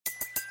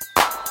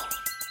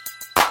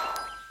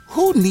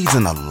Who needs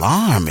an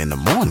alarm in the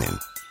morning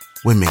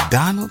when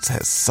McDonald's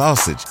has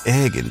sausage,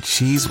 egg, and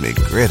cheese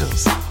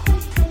McGriddles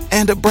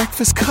and a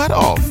breakfast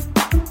cutoff?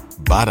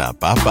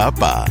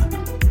 Ba-da-ba-ba-ba.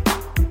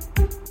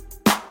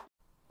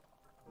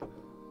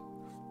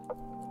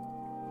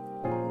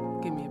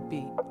 Give me a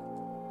beat.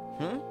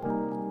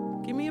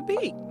 Give me a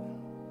beat.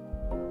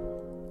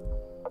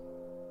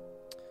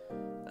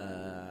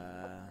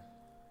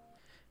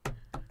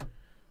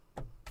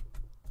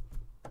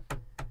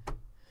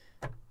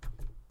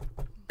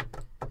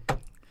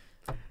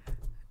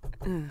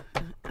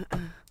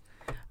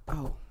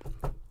 Oh,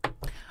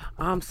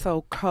 I'm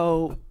so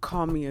cold,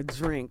 call me a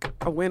drink.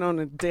 I went on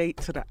a date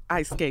to the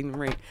ice skating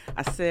rink.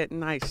 I said,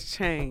 nice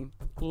chain,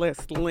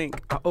 let's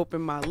link. I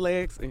opened my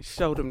legs and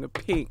showed him the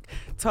pink.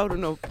 Told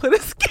him to put a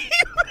ski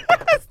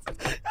mask.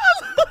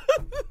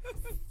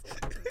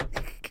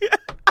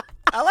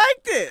 I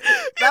liked it.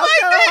 That was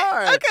kind of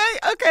hard.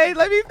 Okay,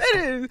 let me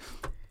finish.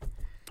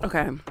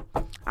 Okay.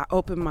 I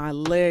opened my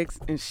legs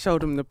and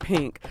showed him the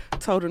pink.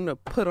 Told him to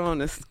put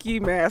on a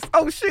ski mask.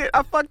 Oh shit,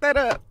 I fucked that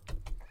up.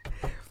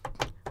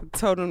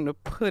 Told him to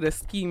put a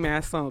ski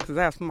mask on because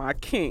that's my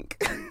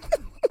kink.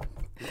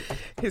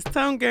 His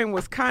tongue game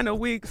was kind of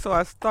weak, so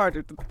I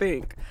started to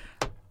think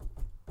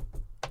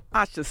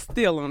I should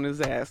steal on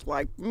his ass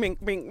like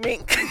mink, mink,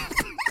 mink.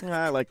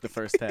 I like the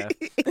first half.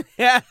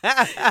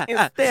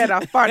 Instead, I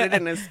farted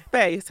in his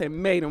face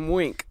and made him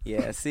wink.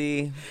 Yeah,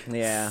 see?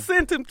 Yeah.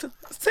 Sent him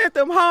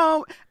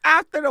home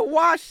after the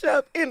wash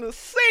up in the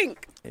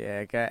sink.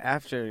 Yeah,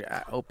 after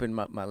I opened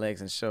up my legs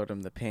and showed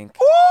him the pink.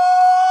 Ooh,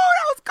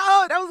 that was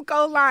cold. That was a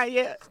cold line,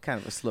 yeah. It's kind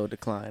of a slow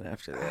decline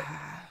after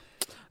that.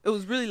 It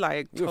was really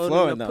like You were told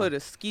flowing, him to though. put a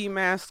ski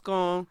mask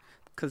on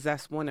because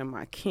that's one of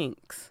my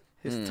kinks.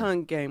 His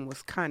tongue game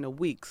was kind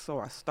of weak, so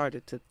I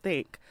started to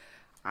think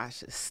I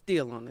should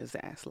steal on his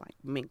ass like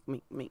mink,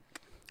 mink, mink.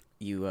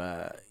 You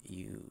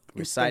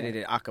recited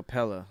it a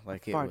cappella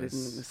like it Farted was.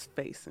 in his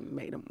face and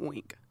made him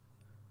wink.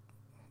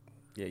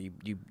 Yeah,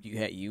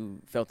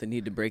 you felt the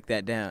need to break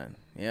that down.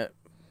 Yep.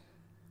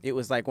 It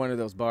was like one of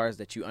those bars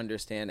that you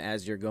understand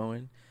as you're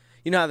going.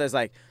 You know how there's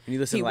like when you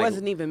listen He to like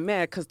wasn't even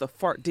mad because the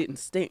fart didn't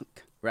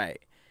stink. right.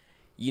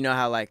 You know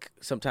how like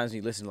sometimes when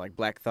you listen to like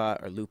Black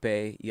Thought or Lupe,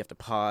 you have to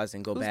pause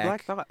and go Who's back.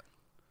 Black Thought?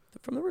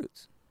 From the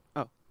Roots.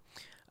 Oh.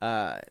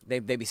 They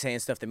be saying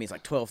stuff that means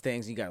like 12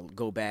 things. You gotta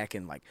go back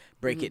and like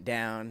break it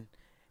down,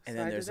 and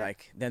So I then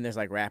did there's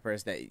like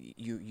rappers that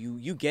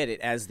you get it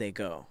as they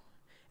go,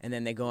 and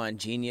then they go on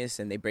Genius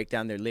and they break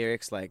down their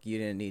lyrics like you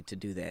didn't need to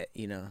do that.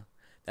 You know,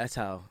 that's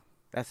how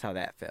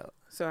that felt.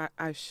 So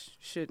I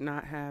should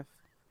not have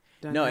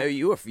done No, that.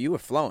 you were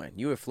flowing.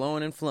 You were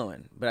flowing and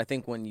flowing. But I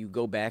think when you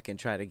go back and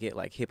try to get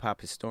like hip hop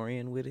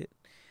historian with it,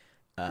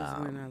 Is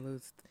when I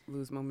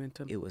lose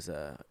momentum.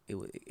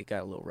 it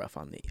got a little rough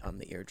on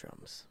the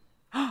eardrums.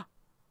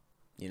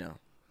 You know.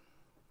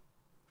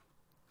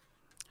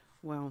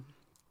 Well,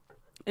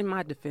 in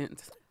my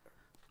defense,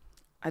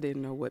 I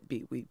didn't know what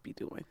beat we'd be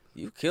doing.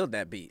 You killed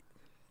that beat.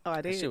 Oh, I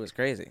That did. shit was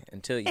crazy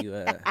until you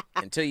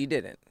until you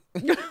didn't.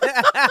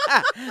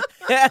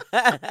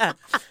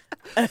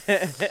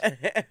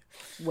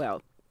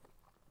 Well,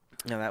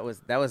 No, that was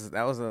a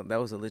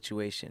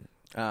lituation.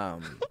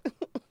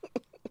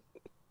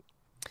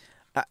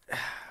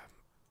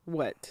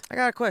 what? I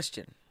got a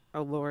question.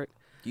 Oh Lord,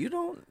 You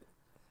don't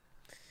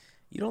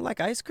like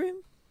ice cream?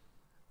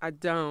 I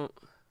don't.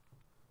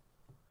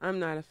 I'm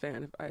not a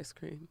fan of ice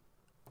cream.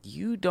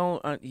 You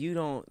don't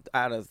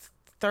out of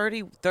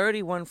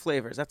 31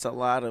 flavors. That's a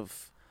lot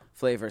of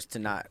flavors to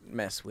not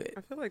mess with.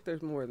 I feel like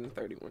there's more than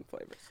 31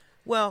 flavors.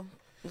 Well,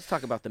 let's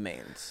talk about the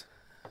mains.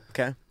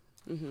 Okay?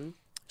 Mm-hmm.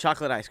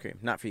 Chocolate ice cream,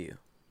 not for you.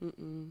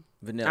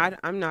 Vanilla.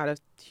 I'm not a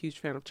huge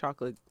fan of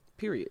chocolate,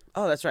 period.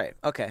 Oh, that's right.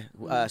 Okay.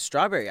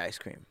 Strawberry ice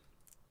cream.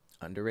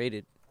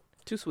 Underrated.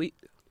 Too sweet.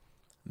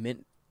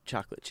 Mint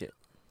chocolate chip.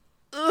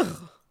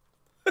 Ugh.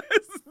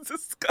 This is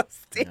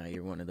disgusting. No,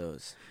 you're one of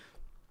those.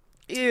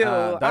 Ew.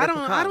 butter I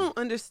pecan. don't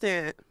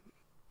understand.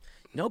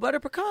 No butter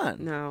pecan.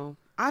 No.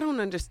 I don't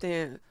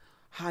understand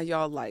how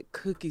y'all like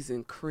cookies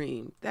and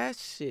cream. That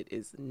shit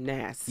is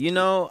nasty. You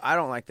know, I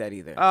don't like that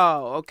either.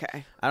 Oh,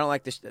 okay. I don't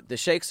like the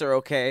shakes are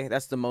okay.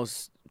 That's the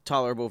most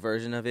tolerable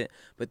version of it.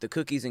 But the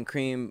cookies and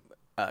cream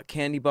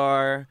candy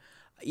bar,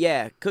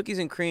 yeah, cookies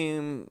and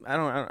cream.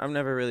 I've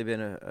never really been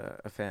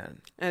a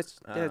fan.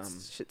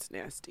 That's shit's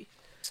nasty.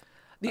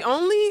 The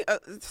only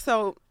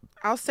so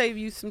I'll save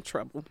you some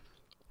trouble.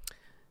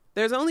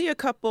 There's only a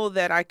couple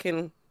that I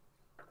can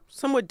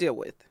somewhat deal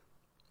with.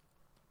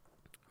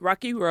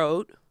 Rocky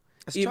Road,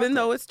 It's even chocolate.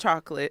 though it's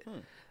chocolate,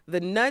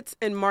 the nuts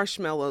and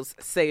marshmallows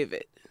save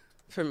it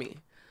for me.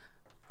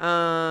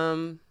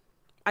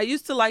 I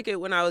used to like it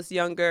when I was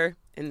younger,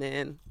 and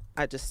then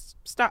I just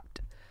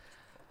stopped.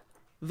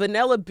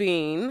 Vanilla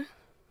bean,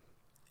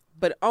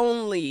 but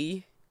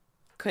only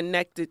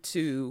connected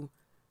to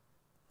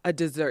a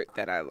dessert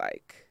that I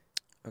like.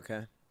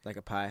 Okay, like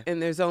a pie.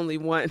 And there's only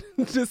one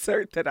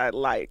dessert that I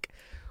like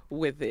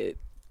with it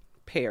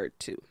paired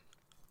to.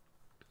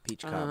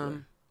 Peach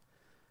cobbler.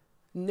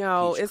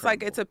 No, Peach it's like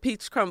crumble. it's a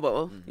peach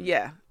crumble.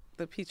 Yeah.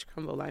 the peach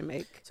crumble I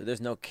make. So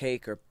there's no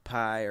cake or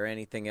pie or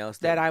anything else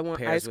That I want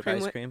pairs ice with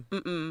cream ice cream?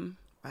 Mm-mm.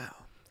 Wow.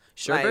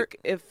 Sherbet? Like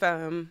if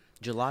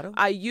Gelato?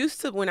 I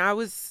used to, when I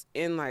was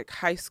in like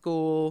high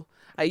school,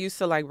 I used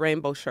to like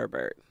rainbow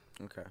sherbet.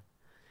 Okay.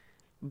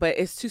 But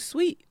it's too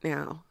sweet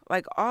now.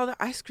 Like all the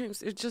ice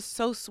creams are just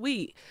so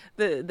sweet.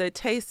 The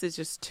taste is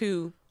just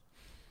too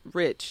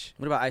rich.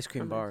 What about ice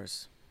cream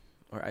bars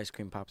or ice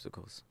cream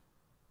popsicles?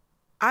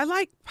 I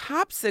like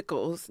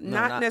popsicles, No,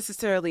 not not-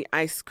 necessarily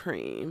ice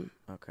cream.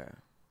 Okay.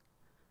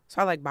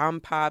 So I like bomb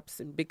pops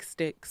and big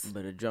sticks.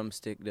 But a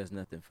drumstick does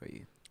nothing for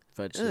you.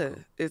 Fudge Ugh. sickle.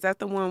 Is that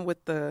the one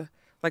with the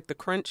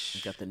crunch?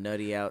 You got the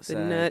nutty outside.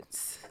 the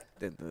nuts.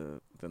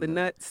 The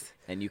nuts.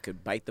 And you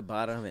could bite the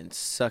bottom and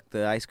suck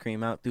the ice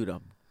cream out through the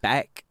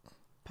back.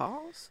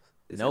 Pause?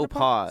 Is No it a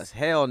pause.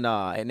 Hell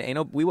nah. And ain't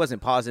no, we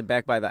wasn't pausing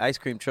back by the ice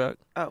cream truck.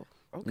 Oh,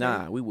 okay.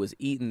 Nah, we was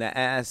eating the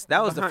ass.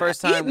 That was the Behind-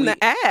 first time eating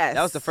the ass.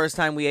 That was the first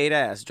time we ate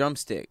ass,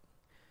 drumstick.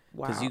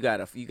 Wow. Because you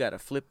gotta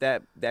flip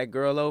that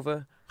girl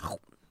over.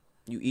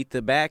 You eat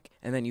the back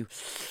and then you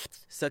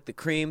suck the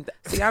cream.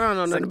 See, I don't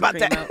know suck nothing the about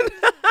cream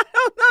that. out. I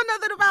don't know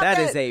nothing about that.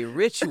 That is a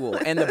ritual.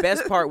 And the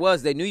best part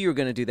was they knew you were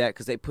gonna do that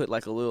because they put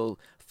like a little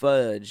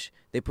fudge.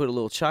 They put a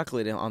little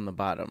chocolate on the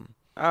bottom.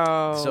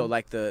 Oh. So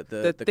like the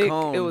thick,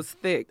 cone, it was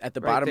thick. at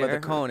the right bottom there.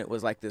 of the cone, it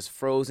was like this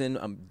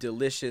frozen,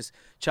 delicious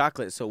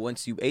chocolate. So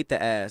once you ate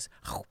the ass,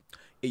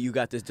 you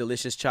got this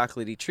delicious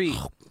chocolatey treat.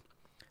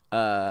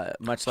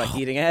 Much like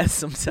eating ass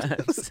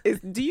sometimes.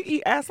 Do you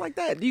eat ass like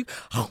that? Do you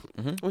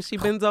when she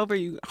bends over,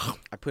 you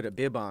I put a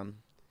bib on,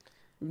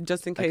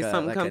 just in like case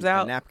something like comes a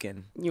out?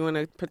 napkin, You want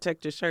to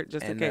protect your shirt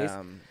just in case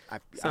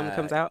something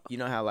comes out? You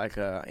know how like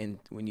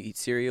when you eat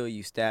cereal,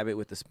 you stab it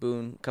with a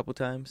spoon a couple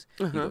times.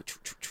 You go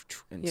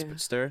and Yeah.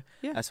 stir.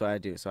 Yeah. That's what I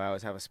do. So I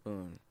always have a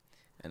spoon,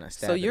 and I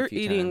stab. So it you're a few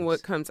eating times.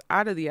 what comes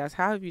out of the ass.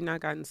 How have you not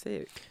gotten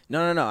sick?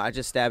 No. I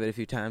just stab it a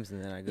few times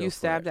and then I go. You for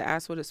stabbed it. the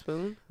ass with a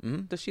spoon?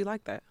 Mhm. Does she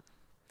like that?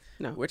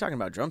 No. We're talking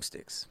about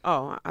drumsticks.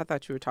 Oh, I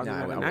thought you were talking No,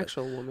 about I an was.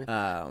 actual woman.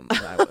 I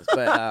was,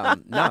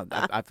 but no,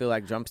 I feel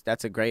like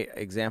that's a great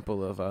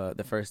example of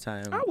the first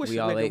time I wish we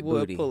a all nigga ate would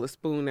booty. pull a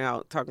spoon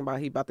out talking about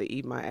he about to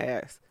eat my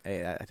ass.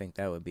 Hey, I think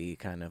that would be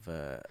kind of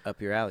up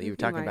your alley. You were You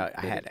talking like about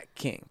I had booty. a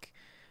kink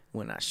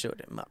when I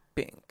showed him my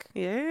pink.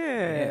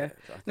 Yeah. So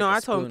No, think a I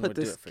told him spoon put would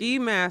the do it for ski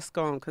you. mask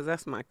on because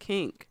that's my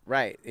kink.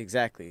 Right,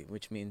 exactly.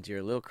 Which means you're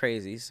a little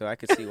crazy, so I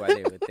could see why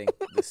they would think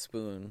the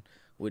spoon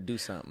would do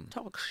something.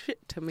 Talk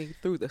shit to me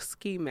through the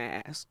ski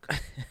mask.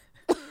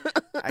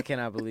 I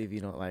cannot believe you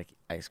don't like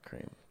ice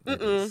cream. That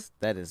Mm-mm. is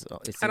it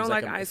seems I don't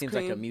like it ice seems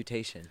like a cream.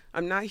 mutation.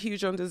 I'm not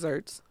huge on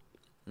desserts.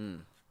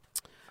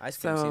 Ice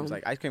cream So- seems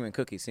like ice cream and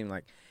cookies seem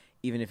like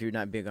even if you're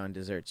not big on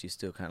desserts, you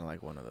still kind of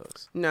like one of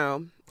those.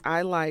 No,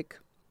 I like,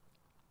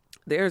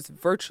 there's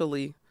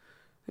virtually,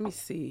 let me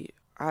see,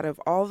 out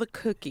of all the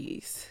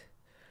cookies,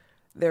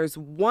 there's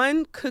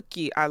one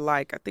cookie I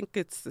like. I think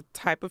it's the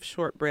type of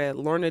shortbread,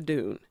 Lorna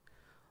Doone.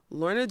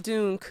 Lorna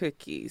Doone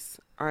cookies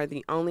are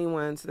the only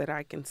ones that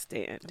I can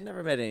stand. I've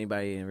never met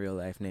anybody in real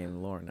life named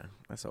Lorna.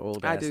 That's an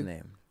old I ass do.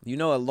 name. You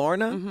know a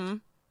Lorna? Mm-hmm.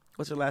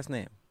 What's her last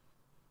name?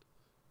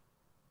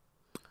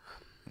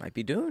 Might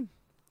be Dune.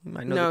 You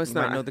might know No, the, it's you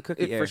not. Might know the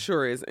cookie It air. for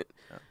sure isn't.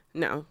 Oh.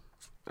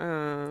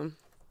 No.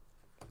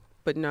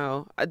 But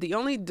no. The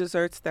only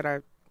desserts that I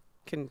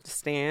can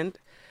stand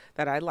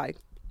that I like,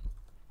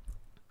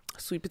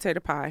 sweet potato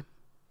pie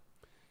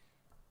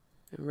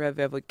and red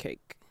velvet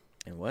cake.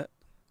 And what?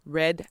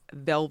 Red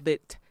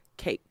velvet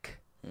cake.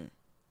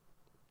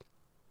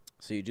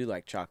 So you do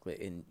like chocolate,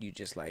 and you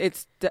just like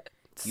It's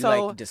you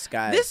so like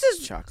disguised this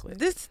is chocolate.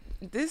 This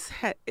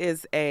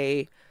is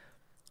an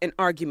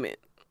argument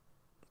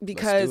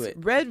because it.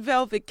 red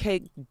velvet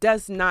cake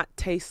does not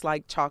taste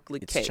like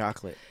chocolate It's cake.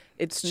 chocolate.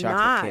 It's chocolate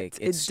not. cake.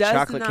 It It's does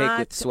chocolate cake not.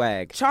 with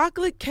swag.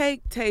 Chocolate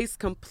cake tastes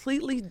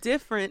completely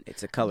different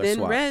It's a color than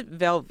swap. red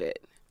velvet.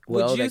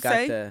 Well, Would you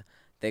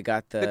they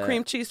got the the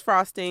cream cheese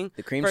frosting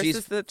the cream versus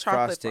cheese the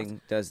chocolate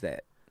frosting does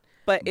that.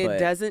 but it but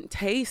doesn't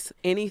taste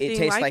anything It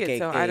tastes like it.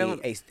 So I don't.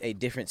 a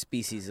different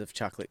species of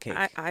chocolate cake.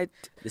 I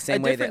the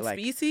same a way different that like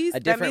species. a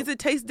That different means it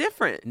tastes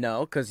different.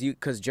 no,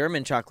 because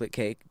German chocolate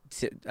cake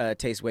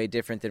tastes way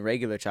different than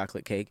regular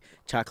chocolate cake.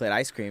 Chocolate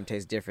ice cream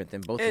tastes different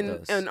than both of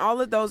those. And all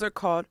of those are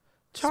called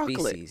chocolate.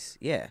 species.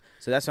 Yeah,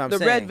 so that's what I'm The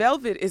saying. red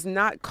velvet is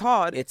not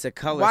called. It's a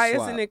color Why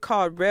swap. isn't it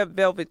called red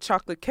velvet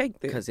chocolate cake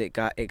then? Because it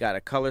got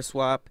a color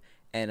swap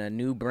and a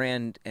new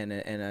brand and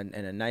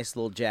a nice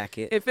little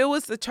jacket. If it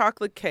was the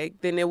chocolate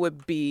cake, then it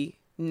would be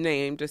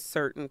named a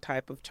certain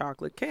type of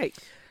chocolate cake.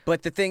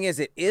 But the thing is,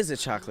 it is a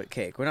chocolate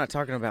cake. We're not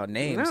talking about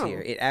names No.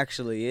 here. It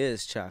actually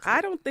is chocolate. I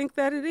don't think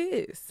that it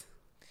is.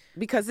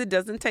 Because it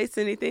doesn't taste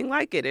anything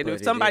like it. And But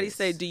if it somebody is.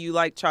 say, do you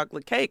like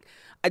chocolate cake?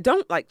 I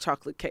don't like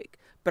chocolate cake,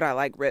 but I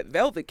like red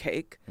velvet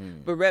cake.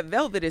 But red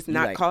velvet is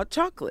not like- called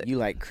chocolate. You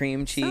like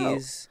cream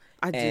cheese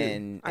I do.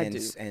 and I do.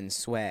 and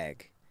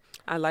swag.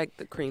 I like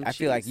the cream I cheese.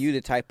 feel like you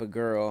the type of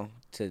girl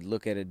to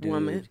look at a dude.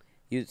 Woman.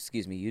 You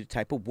the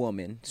type of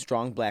woman,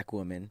 strong black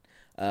woman,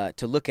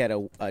 to look at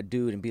a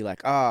dude and be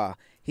like,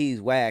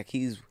 he's whack,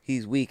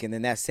 he's weak, and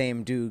then that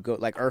same dude go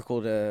like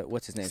Urkel to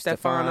what's his name,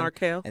 Stefan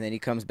Urkel, and then he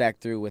comes back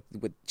through with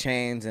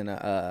chains and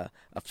a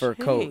fur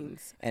coat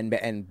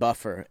and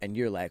buffer, and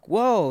you're like,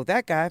 whoa,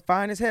 that guy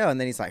fine as hell, and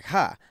then he's like,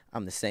 ha,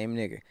 I'm the same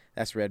nigga.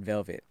 That's Red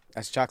Velvet.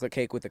 That's chocolate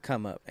cake with a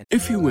come up.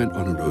 If you went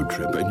on a road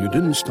trip and you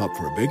didn't stop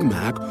for a Big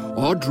Mac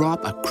or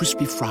drop a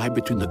crispy fry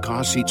between the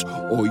car seats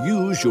or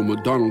use your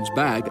McDonald's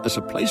bag as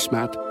a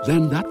placemat,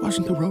 then that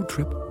wasn't a road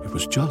trip. It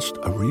was just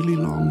a really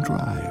long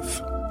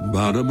drive.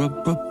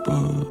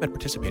 Ba-da-ba-ba-ba. At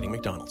participating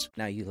McDonald's.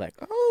 Now you like,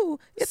 oh,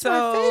 it's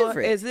my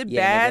favorite. Is it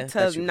bad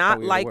to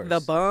not like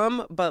the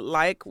bum, but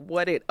like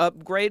what it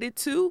upgraded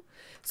to?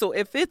 So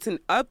if it's an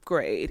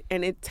upgrade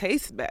and it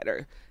tastes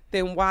better,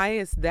 then why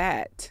is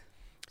that?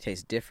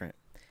 Tastes different.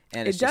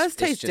 And it does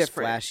taste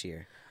different.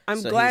 Flashier.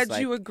 I'm glad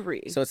you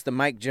agree. So it's the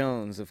Mike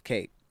Jones of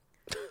cake.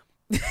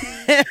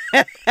 Because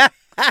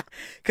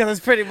it's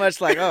pretty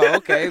much like, oh,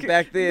 okay,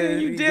 back then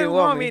you didn't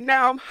want me.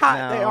 Now I'm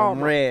hot. Now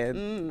I'm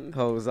red.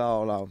 Hose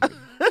all on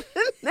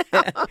me.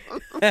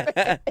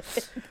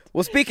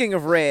 Well, speaking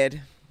of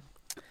red,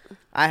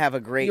 I have a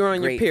great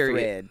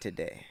thread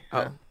today.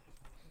 Oh.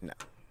 No.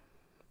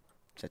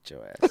 Shut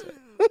your ass up.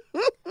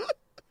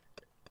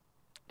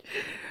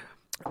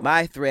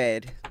 My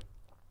thread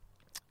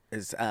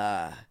is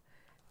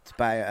it's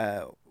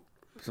by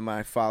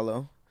somebody I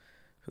follow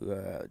who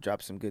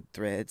dropped some good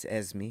threads,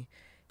 Esme.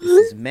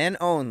 This is men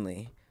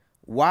only.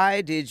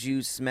 Why did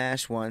you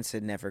smash once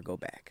and never go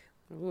back?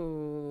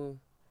 Ooh.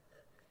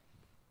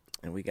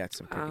 And we got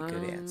some pretty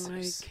good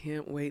answers. I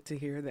can't wait to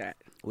hear that.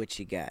 What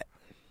you got?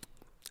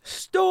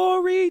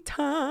 Story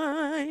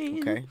time.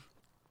 Okay.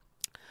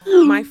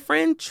 My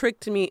friend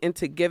tricked me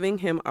into giving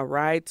him a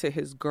ride to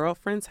his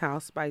girlfriend's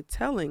house by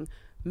telling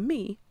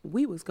me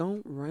we was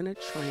gonna run a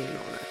train on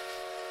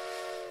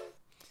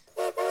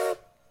her.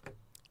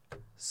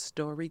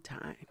 Story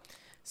time.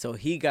 So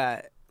he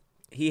drove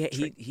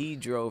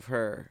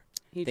her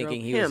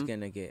thinking he was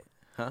gonna get,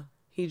 huh?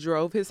 He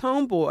drove his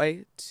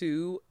homeboy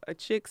to a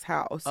chick's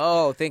house.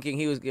 Oh, thinking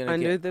he was gonna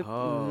get.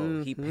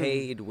 He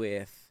paid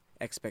with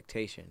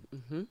expectation.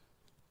 Mm-hmm.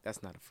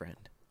 That's not a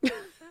friend.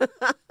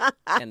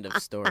 End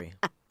of story.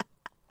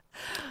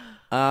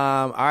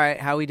 All right,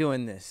 how we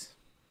doing this?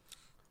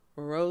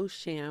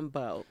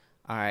 Rochambeau.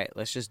 All right,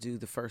 let's just do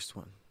the first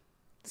one.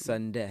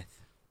 Sudden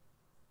death.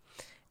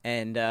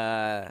 And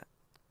I'm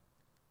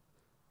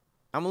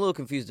a little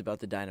confused about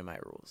the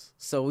dynamite rules.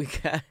 So we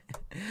got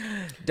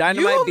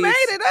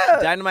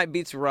dynamite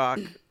beats rock,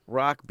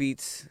 rock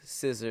beats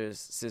scissors,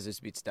 scissors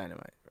beats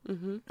dynamite.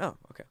 Mm-hmm. Oh,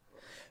 okay.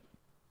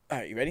 All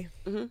right, you ready?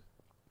 Mm-hmm.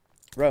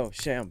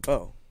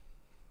 Rochambeau.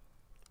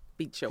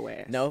 Beat your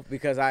ass. No,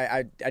 because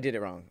I did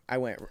it wrong. I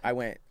went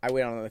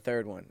on the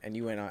third one, and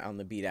you went on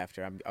the beat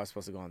after. I was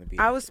supposed to go on the beat.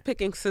 I was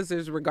picking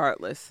scissors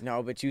regardless.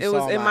 No, but it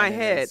was in my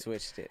head.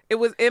 Switched it. It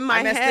was in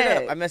my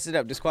head. I messed it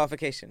up.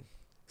 Disqualification.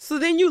 So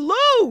then you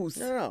lose.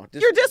 No.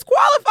 You're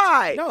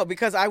disqualified. No,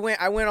 because I went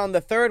on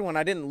the third one.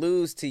 I didn't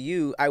lose to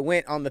you. I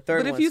went on the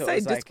third one. But if you say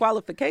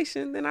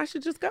disqualification, then I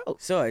should just go.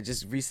 So it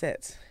just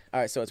resets. All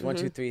right, so it's 1,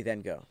 2, 3,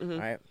 then go. Mm-hmm. All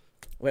right.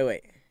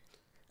 Wait.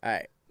 All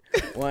right.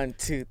 1,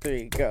 2,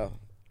 3, go.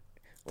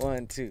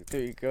 1, 2,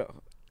 3, go.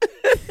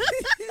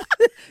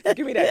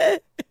 Give me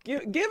that.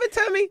 Give it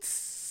to me.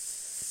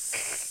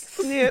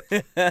 Snip.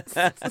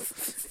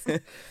 All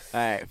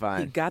right,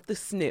 fine. He got the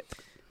snip.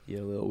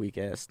 Your little weak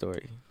ass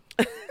story.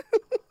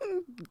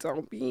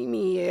 Don't be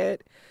me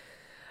yet.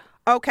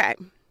 Okay,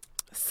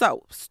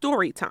 so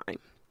story time.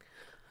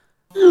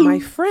 My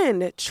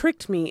friend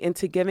tricked me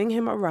into giving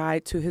him a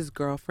ride to his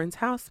girlfriend's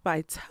house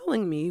by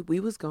telling me we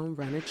was gonna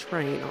run a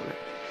train on her.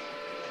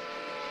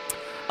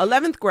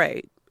 11th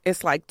grade.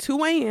 It's like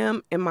 2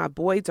 a.m. and my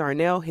boy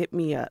Darnell hit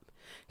me up.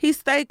 He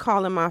stayed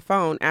calling my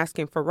phone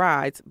asking for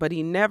rides, but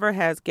he never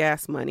has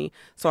gas money,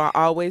 so I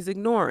always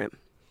ignore him.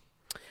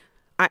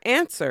 I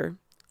answer,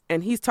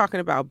 and he's talking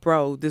about,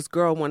 bro, this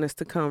girl want us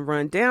to come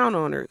run down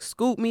on her,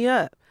 scoop me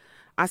up.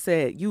 I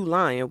said, you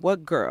lying,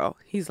 what girl?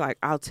 He's like,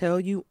 I'll tell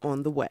you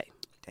on the way.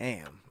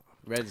 Damn,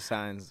 red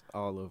signs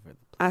all over the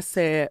place. I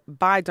said,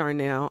 bye,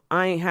 Darnell.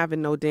 I ain't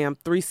having no damn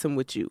threesome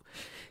with you.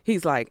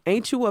 He's like,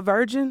 ain't you a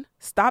virgin?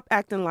 Stop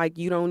acting like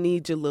you don't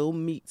need your little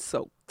meat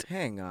soaked.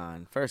 Hang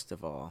on. First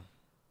of all,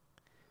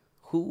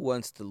 who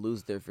wants to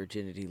lose their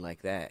virginity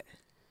like that?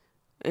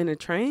 In a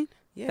train?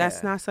 Yeah.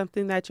 That's not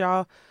something that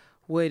y'all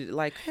would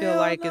feel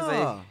like is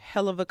a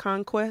hell of a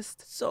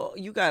conquest? So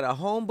you got a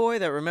homeboy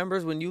that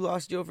remembers when you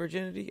lost your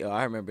virginity? Oh,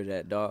 I remember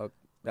that, dog.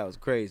 That was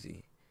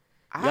crazy.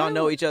 Y'all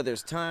know each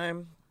other's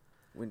time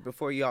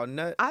before y'all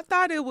nut? I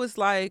thought it was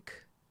like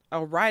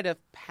a rite of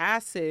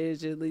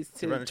passage, at least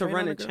to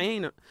run a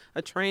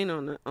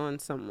train on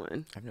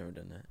someone. I've never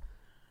done that.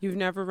 You've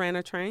never ran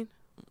a train?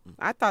 Mm-mm.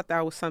 I thought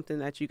that was something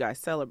that you guys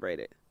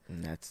celebrated.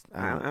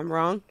 I'm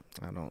wrong?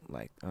 I don't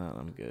like.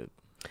 I'm good.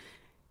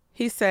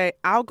 He said,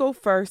 I'll go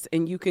first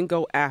and you can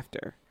go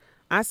after.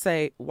 I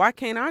say, why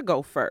can't I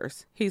go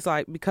first? He's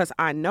like, because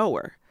I know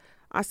her.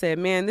 I said,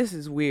 man, this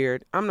is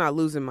weird. I'm not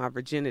losing my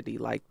virginity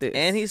like this.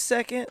 And he's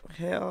second?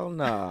 Hell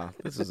nah.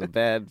 This is a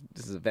bad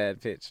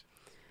pitch.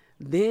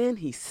 Then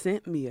he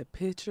sent me a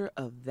picture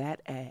of that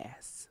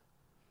ass.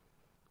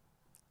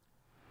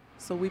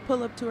 So we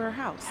pull up to her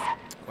house.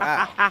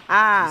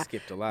 Wow. He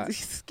skipped a lot. He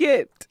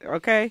skipped,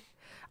 okay?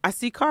 I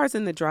see cars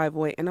in the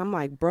driveway, and I'm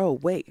like, bro,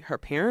 wait, her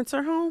parents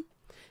are home?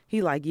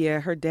 He like,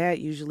 yeah, her dad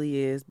usually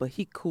is, but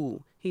he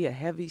cool. He a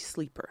heavy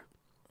sleeper.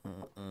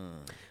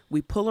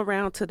 We pull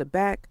around to the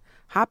back,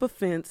 hop a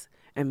fence,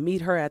 and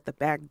meet her at the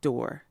back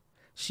door.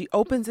 She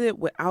opens it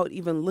without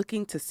even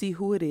looking to see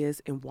who it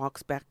is and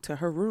walks back to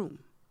her room.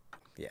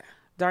 Yeah.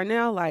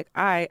 Darnell like,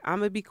 all right, I'm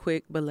going to be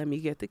quick, but let me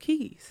get the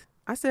keys.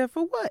 I said,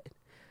 for what?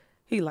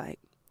 He like,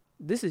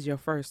 this is your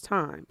first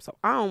time, so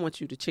I don't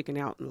want you to chicken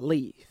out and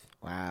leave.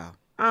 Wow.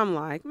 I'm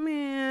like,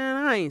 man,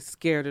 I ain't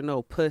scared of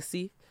no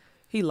pussy.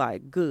 He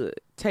like, good.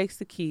 Takes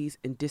the keys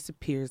and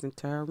disappears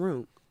into her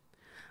room.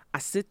 I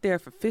sit there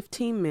for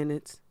 15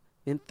 minutes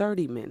and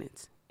 30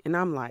 minutes, and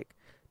I'm like,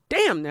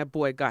 damn, that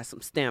boy got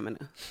some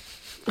stamina.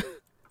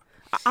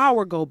 An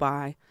hour go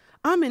by.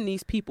 I'm in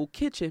these people's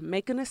kitchen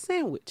making a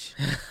sandwich.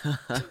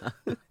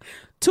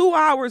 2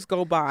 hours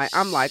go by.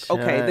 I'm like,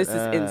 okay, this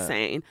is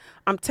insane.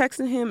 I'm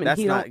texting him and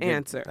he don't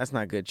answer. That's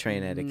not good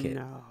train etiquette.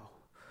 No.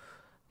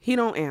 He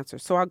don't answer.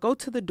 So I go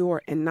to the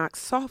door and knock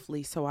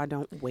softly so I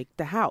don't wake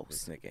the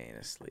house. This nigga ain't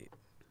asleep.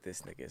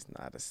 This nigga is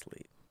not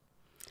asleep.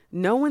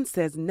 No one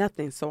says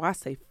nothing, so I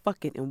say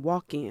fuck it and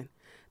walk in.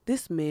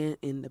 This man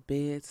in the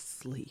bed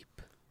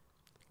sleep.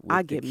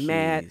 I get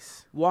mad,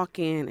 walk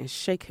in and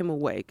shake him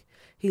awake.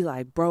 He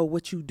like, bro,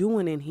 what you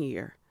doing in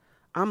here?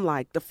 I'm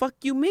like, the fuck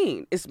you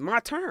mean? It's my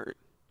turn.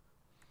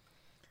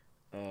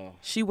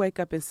 She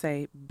wake up and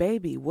say,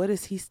 baby, what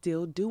is he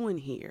still doing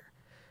here?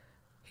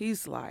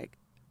 He's like,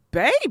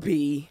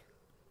 baby?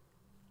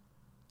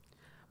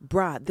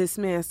 Bruh, this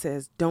man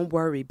says, don't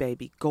worry,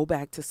 baby, go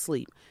back to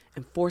sleep,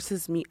 and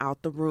forces me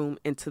out the room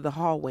into the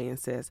hallway and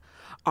says,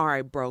 all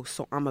right, bro,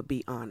 so I'ma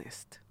be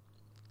honest.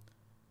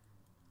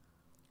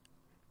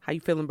 How you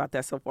feeling about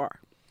that so far?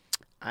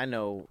 I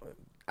know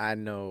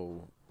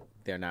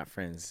they're not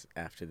friends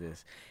after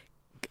this.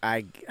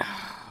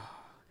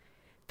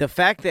 The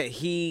fact that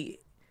he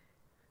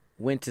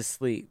went to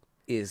sleep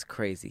is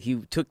crazy.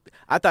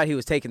 I thought he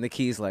was taking the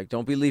keys like,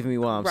 don't be leaving me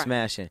while I'm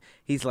smashing.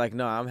 He's like,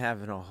 no, I'm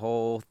having a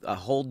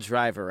whole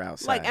driver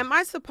outside. Like, am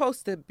I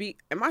supposed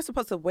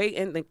to wait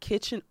in the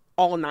kitchen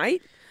all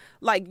night?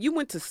 Like, you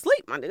went to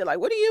sleep, my nigga. Like,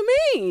 what do you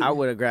mean? I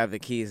would have grabbed the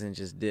keys and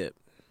just dipped.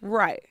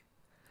 Right.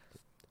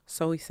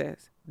 So he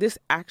says, this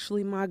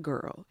actually my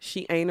girl.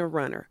 She ain't a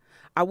runner.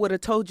 I would have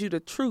told you the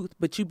truth,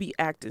 but you be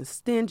acting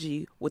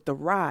stingy with the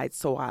ride,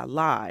 so I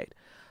lied.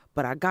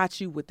 But I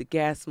got you with the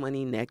gas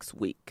money next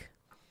week.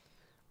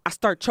 I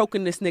start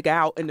choking this nigga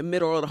out in the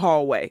middle of the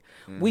hallway.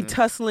 Mm-hmm. We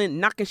tussling,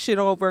 knocking shit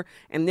over,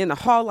 and then the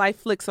hall light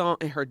flicks on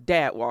and her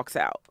dad walks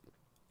out.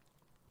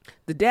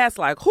 The dad's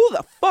like, who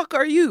the fuck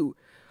are you?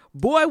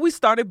 Boy, we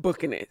started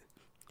booking it.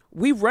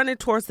 We running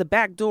towards the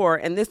back door,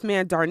 and this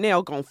man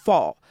Darnell gonna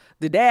fall.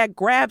 The dad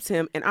grabs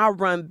him, and I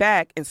run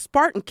back and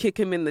Spartan kick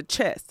him in the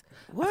chest.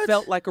 What? I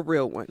felt like a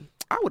real one.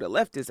 I would have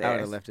left his ass. I would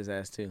have left his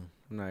ass too.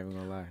 I'm not even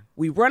gonna lie.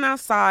 We run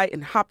outside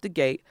and hop the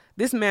gate.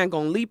 This man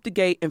gonna leap the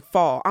gate and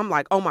fall. I'm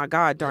like, oh my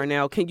God,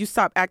 Darnell, can you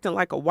stop acting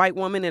like a white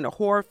woman in a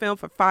horror film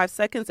for 5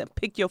 seconds and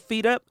pick your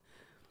feet up?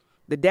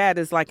 The dad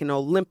is like an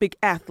Olympic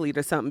athlete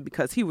or something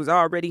because he was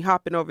already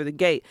hopping over the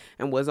gate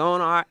and was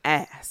on our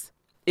ass.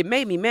 It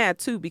made me mad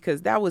too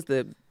because that was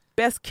the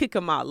best kick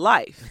of my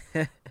life.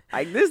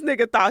 Like, this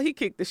nigga thought he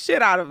kicked the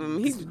shit out of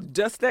him. He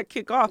just that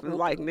kick off and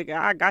like, nigga,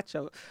 I got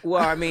your.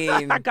 Well, I mean,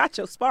 I got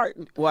your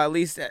Spartan. Well, at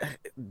least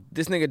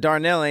this nigga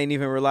Darnell ain't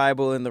even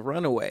reliable in the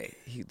runaway.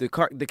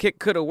 The kick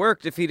could have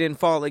worked if he didn't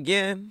fall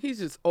again. He's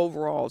just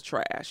overall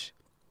trash.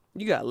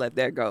 You gotta let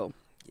that go.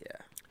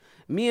 Yeah.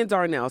 Me and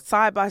Darnell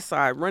side by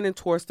side running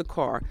towards the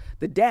car.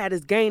 The dad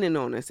is gaining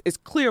on us. It's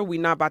clear we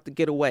not about to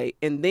get away.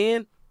 And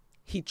then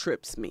he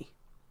trips me.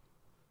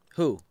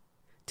 Who?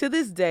 To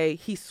this day,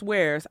 he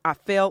swears I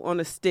fell on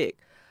a stick.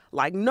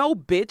 Like, no,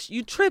 bitch,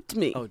 you tripped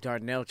me. Oh,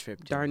 Darnell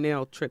tripped him.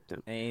 Darnell tripped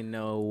him. Ain't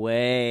no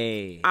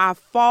way. I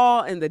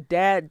fall, and the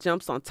dad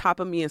jumps on top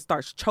of me and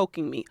starts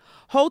choking me.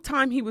 Whole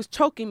time he was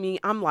choking me,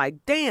 I'm like,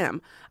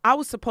 damn, I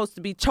was supposed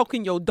to be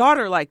choking your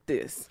daughter like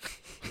this.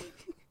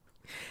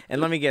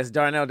 And let me guess,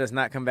 Darnell does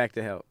not come back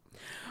to help.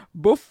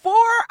 Before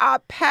I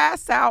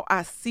pass out,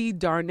 I see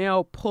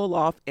Darnell pull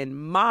off in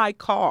my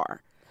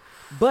car.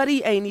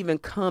 Buddy ain't even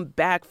come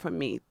back for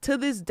me. To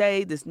this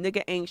day, this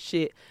nigga ain't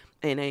shit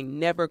and ain't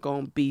never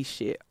gonna be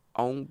shit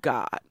on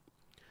God.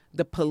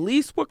 The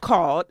police were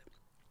called.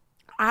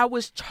 I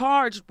was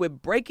charged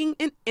with breaking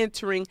and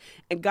entering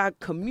and got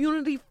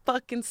community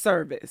fucking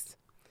service.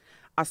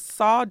 I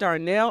saw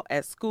Darnell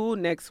at school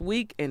next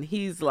week and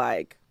he's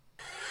like,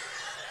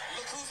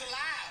 look who's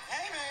alive.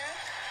 Hey, man.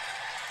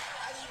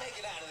 How did you make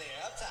it out of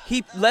there? Up top.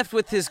 He left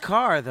with his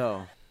car,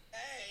 though.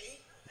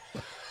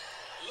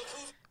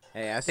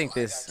 Hey, I think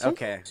this,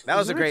 okay. That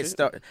was a great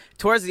start.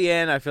 Towards the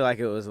end, I feel like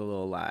it was a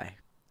little lie.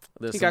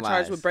 He got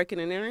charged with breaking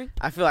and entering?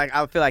 I feel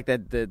like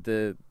that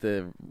the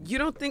You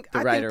don't think, the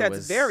I writer think that's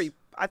was, very,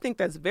 I think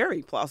that's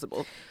very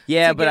plausible.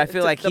 Yeah, but I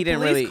feel like he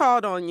didn't The police really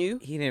called on you.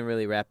 He didn't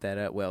really wrap that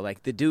up well.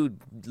 Like the dude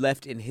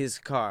left in his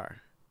car.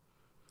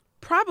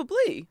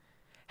 Probably.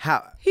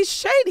 How? He's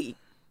shady.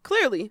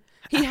 Clearly,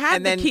 he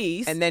had the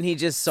keys. And then he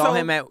just saw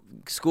him at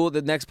school.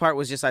 The next part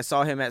was just I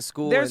saw him at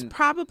school. There's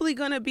probably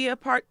going to be a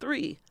part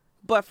 3.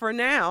 But for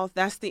now,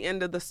 that's the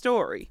end of the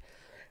story.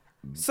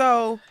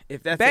 So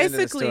if that's basically, the end of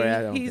the story,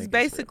 I don't he's think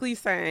basically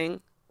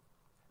saying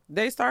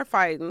they start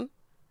fighting.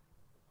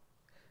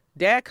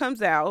 Dad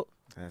comes out.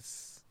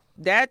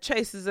 Dad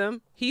chases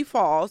him. He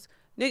falls.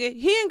 Nigga,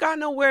 he ain't got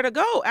nowhere to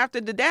go after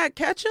the dad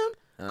catch him.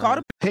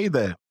 Hey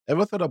there.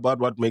 Ever thought about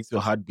what makes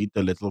your heart beat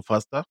a little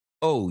faster?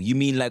 Oh, you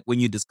mean like when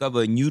you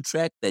discover a new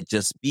track that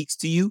just speaks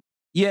to you?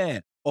 Yeah,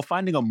 or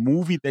finding a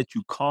movie that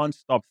you can't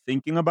stop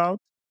thinking about?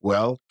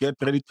 Well, get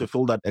ready to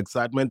feel that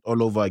excitement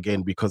all over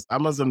again because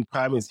Amazon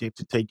Prime is here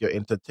to take your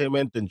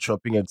entertainment and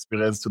shopping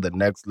experience to the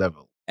next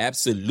level.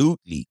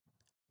 Absolutely.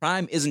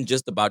 Prime isn't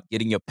just about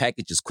getting your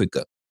packages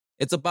quicker.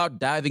 It's about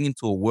diving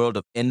into a world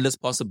of endless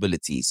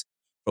possibilities,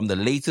 from the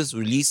latest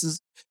releases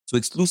to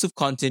exclusive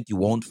content you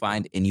won't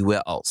find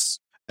anywhere else.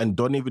 And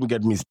don't even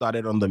get me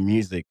started on the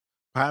music.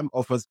 Prime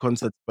offers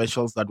concert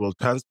specials that will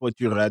transport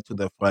you right to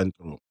the front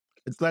row.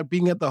 It's like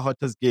being at the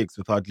hottest gigs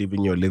without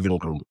leaving your living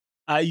room.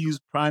 I use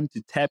Prime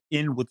to tap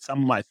in with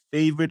some of my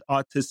favorite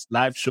artists'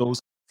 live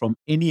shows from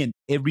any and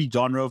every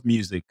genre of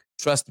music.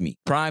 Trust me,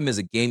 Prime is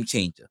a game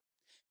changer.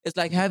 It's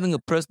like having a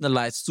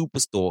personalized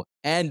superstore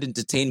and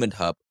entertainment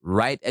hub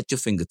right at your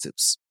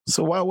fingertips.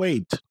 So why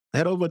wait?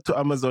 Head over to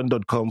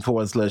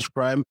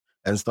amazon.com/Prime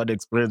and start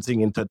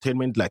experiencing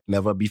entertainment like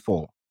never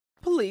before.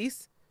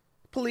 Police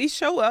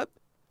show up,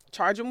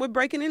 charge him with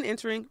breaking and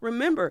entering.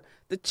 Remember,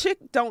 the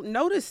chick don't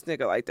know this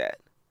nigga like that.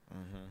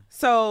 Mm-hmm.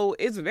 So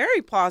it's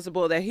very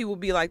plausible that he will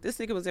be like, this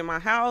nigga was in my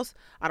house.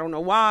 I don't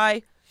know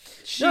why.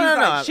 She's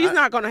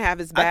not going to have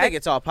his back. I think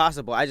it's all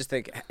possible. I just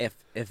think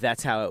if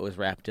that's how it was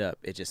wrapped up,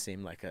 it just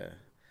seemed like a,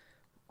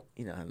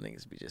 how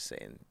niggas be just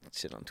saying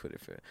shit on Twitter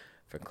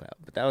for clout.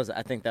 But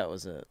I think that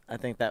was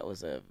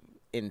a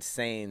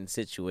insane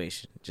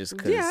situation. Just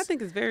because I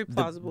think it's very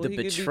plausible. He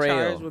could be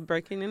charged with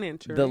breaking and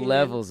entering. The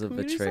levels of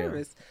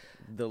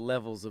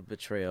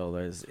betrayal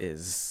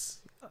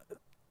is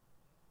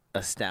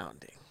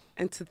astounding.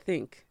 And to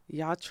think,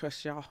 y'all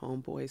trust y'all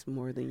homeboys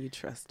more than you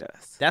trust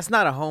us. That's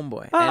not a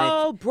homeboy.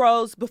 Oh,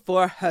 bros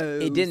before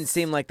hoes. It didn't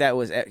seem like that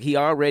was... He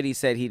already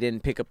said he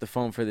didn't pick up the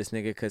phone for this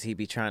nigga because he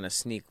be trying to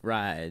sneak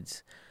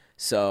rides.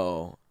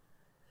 So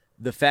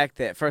the fact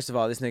that, first of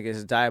all, this nigga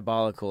is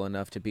diabolical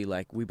enough to be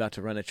like, we about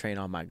to run a train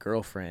on my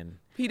girlfriend.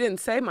 He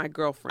didn't say my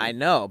girlfriend. I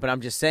know, but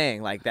I'm just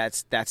saying, like,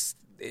 that's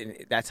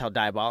how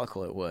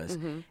diabolical it was.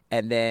 Mm-hmm.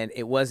 And then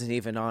it wasn't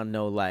even on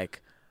no,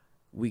 like,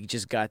 we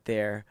just got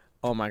there...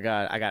 Oh my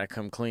God, I gotta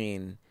come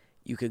clean.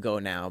 You could go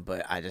now,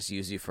 but I just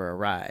used you for a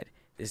ride.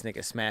 This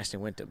nigga smashed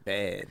and went to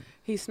bed.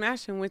 He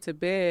smashed and went to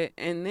bed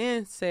and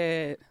then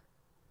said,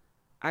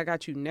 I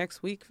got you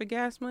next week for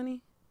gas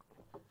money.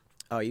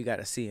 Oh, you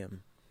gotta see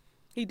him.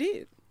 He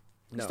did.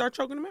 No. Start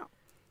choking him out.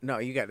 No,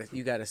 you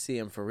gotta see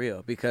him for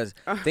real because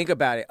think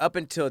about it. Up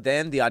until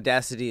then, the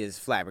audacity is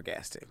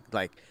flabbergasting.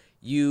 Like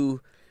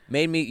you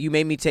made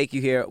me take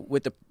you here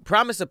with the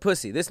promise of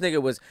pussy. This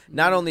nigga was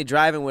not only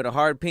driving with a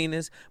hard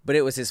penis, but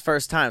it was his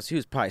first time. So he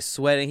was probably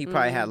sweating. He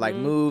probably had like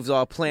moves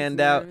all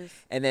planned out.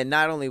 And then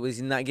not only was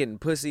he not getting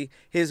pussy,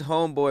 his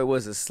homeboy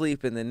was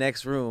asleep in the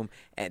next room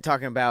and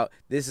talking about,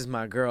 this is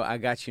my girl, I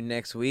got you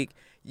next week.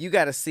 You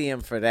got to see him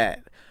for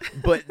that.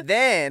 But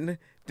then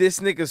this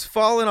nigga's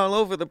falling all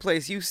over the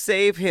place. You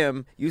save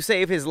him. You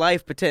save his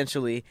life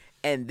potentially.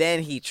 And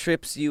then he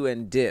trips you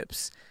and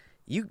dips.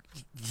 You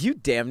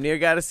damn near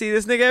got to see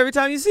this nigga every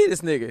time you see this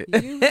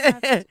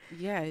nigga.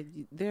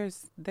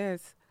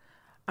 There's,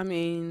 I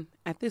mean,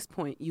 at this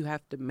point, you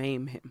have to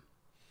maim him.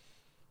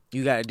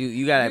 You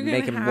gotta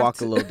make him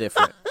walk a little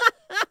different.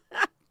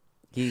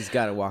 He's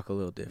got to walk a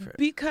little different.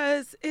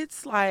 Because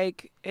it's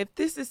like, if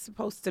this is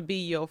supposed to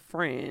be your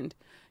friend,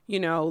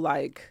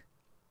 like,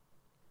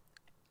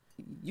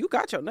 you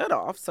got your nut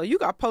off, so you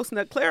got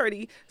post-nut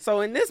clarity.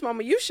 So in this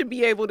moment, you should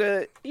be able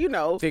to,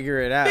 figure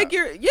it out.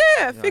 Figure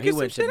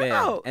some shit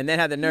out. And then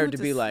had the nerve to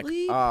be like,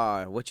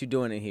 what you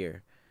doing in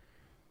here?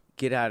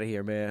 Get out of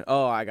here, man.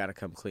 Oh, I got to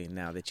come clean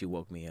now that you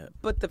woke me up.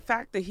 But the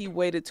fact that he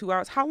waited 2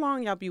 hours, how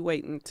long y'all be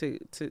waiting to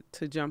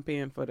jump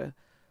in for the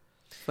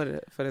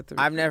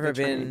I've never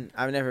been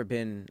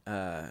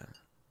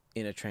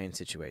in a train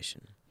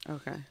situation.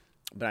 Okay.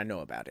 But I know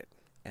about it.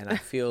 And I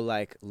feel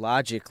like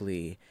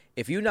logically,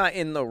 if you're not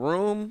in the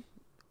room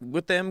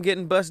with them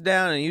getting bust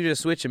down and you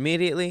just switch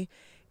immediately,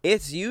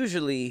 it's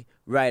usually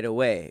right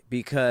away.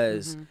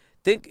 Because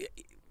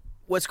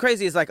what's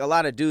crazy is like a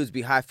lot of dudes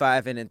be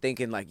high-fiving and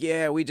thinking like,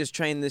 yeah, we just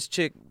trained this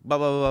chick, blah,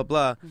 blah, blah,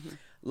 blah. Mm-hmm.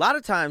 A lot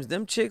of times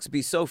them chicks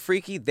be so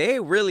freaky, they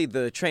really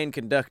the train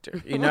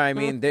conductor. You know what I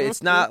mean?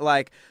 It's not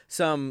like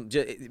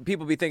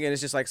people be thinking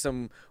it's just like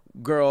some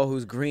girl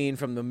who's green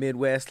from the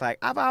Midwest, like,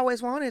 I've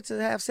always wanted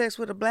to have sex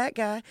with a black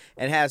guy,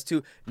 and has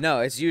to. No,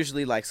 it's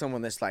usually like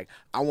someone that's like,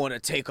 I want to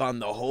take on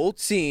the whole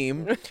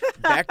team,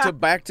 back to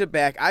back to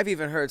back. I've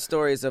even heard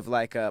stories of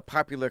like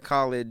popular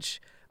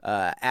college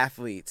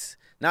athletes,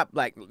 not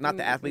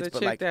the athletes, the but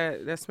chick like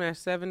that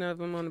smashed 7 of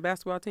them on the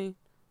basketball team.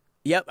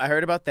 Yep, I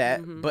heard about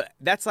that, but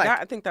that's like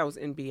I think that was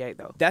NBA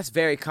though. that's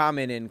very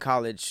common in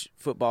college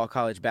football,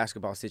 college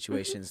basketball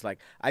situations. Like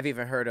I've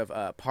even heard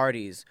of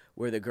parties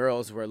where the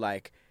girls were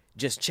like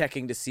just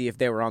checking to see if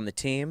they were on the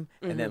team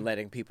and then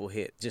letting people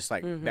hit just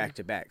like back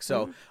to back.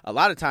 So a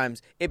lot of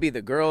times it'd be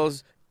the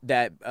girls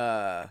that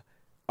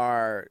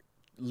are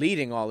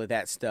leading all of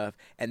that stuff,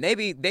 and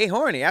they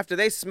horny after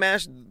they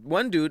smash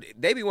one dude.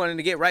 They be wanting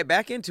to get right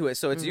back into it,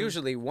 so it's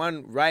usually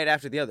one right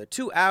after the other.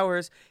 2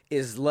 hours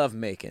is love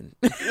making.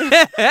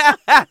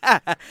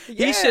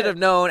 He should have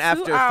known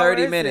after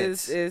 30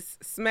 minutes. Is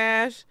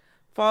smash,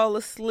 fall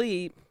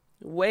asleep,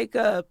 wake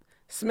up,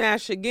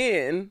 smash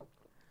again,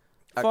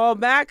 fall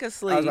back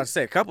asleep. I was about to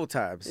say a couple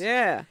times.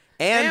 Yeah,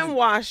 And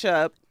wash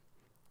up,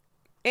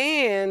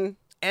 and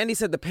he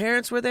said the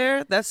parents were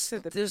there. There's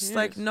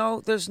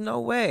no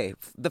way.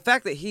 The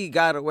fact that he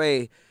got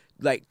away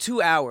like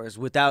 2 hours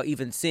without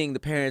even seeing the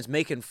parents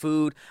making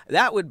food,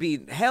 that would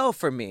be hell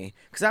for me,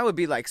 because I would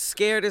be like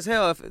scared as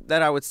hell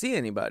that I would see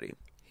anybody.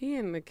 He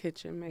in the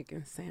kitchen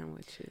making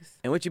sandwiches.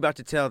 And what you about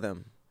to tell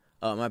them?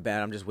 Oh, my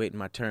bad. I'm just waiting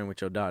my turn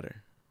with your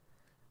daughter.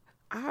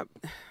 I'm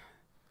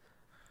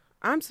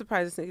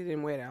surprised this nigga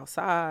didn't wait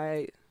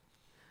outside.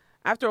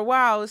 After a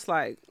while, it's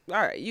like,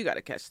 all right, you got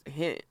to catch the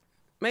hint.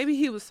 Maybe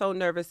he was so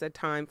nervous that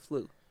time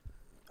flew.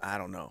 I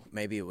don't know.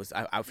 Maybe it was.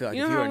 I feel like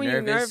you if know you how were when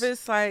nervous, you're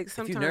nervous, like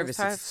sometimes if you're nervous,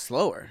 it's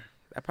slower.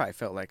 That probably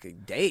felt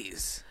like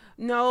days.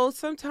 No,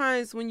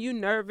 sometimes when you're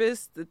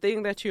nervous, the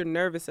thing that you're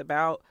nervous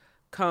about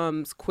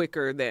comes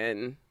quicker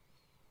than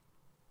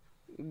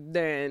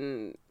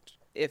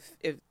if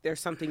there's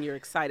something you're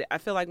excited. I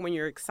feel like when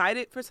you're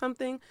excited for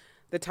something,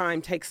 the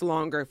time takes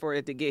longer for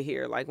it to get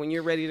here. Like when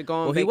you're ready to go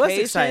on vacation. Well, he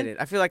was excited.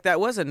 I feel like that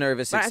was a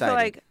nervous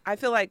excited. I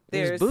feel like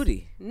there's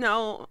booty.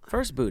 No,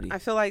 first booty. I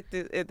feel like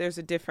there's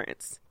a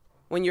difference.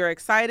 When you're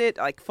excited,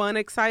 like fun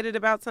excited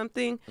about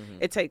something,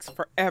 it takes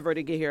forever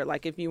to get here.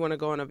 Like if you want to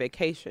go on a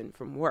vacation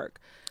from work,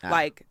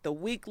 like the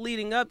week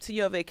leading up to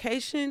your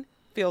vacation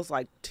feels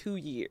like 2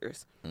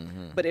 years.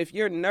 But if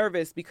you're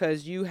nervous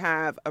because you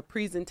have a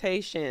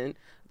presentation,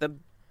 the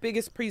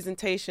biggest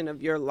presentation of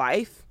your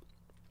life,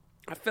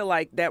 I feel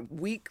like that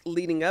week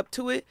leading up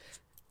to it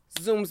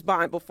zooms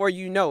by, and before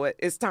you know it,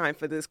 it's time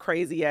for this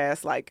crazy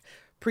ass like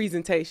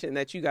presentation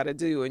that you got to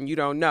do, and you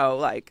don't know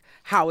like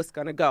how it's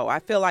going to go. I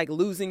feel like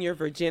losing your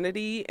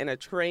virginity in a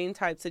train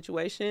type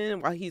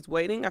situation while he's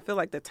waiting, I feel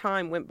like the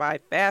time went by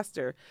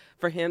faster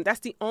for him.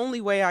 That's the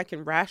only way I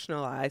can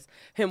rationalize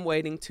him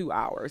waiting 2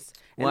 hours.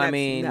 And well,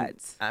 that's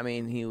nuts. I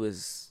mean, he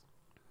was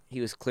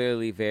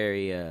clearly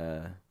very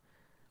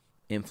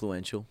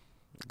influential,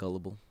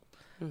 gullible.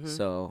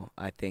 So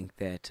I think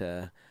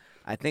that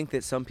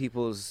some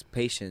people's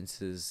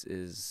patience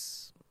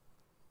is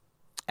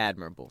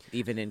admirable,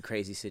 even in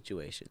crazy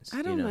situations.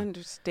 I don't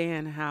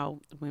understand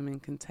how women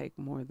can take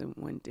more than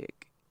one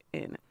dick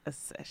in a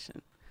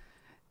session.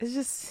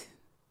 It's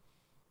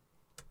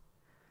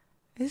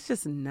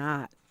just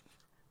not.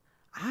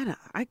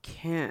 I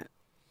can't.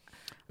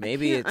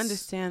 Maybe I can't it's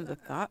understand the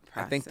thought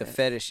process. I think the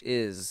fetish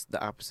is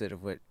the opposite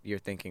of what you're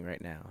thinking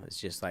right now. It's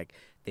just like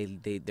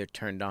they're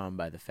turned on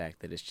by the fact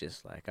that it's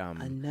just like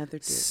I'm another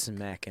dick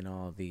smacking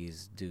all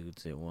these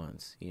dudes at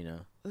once. You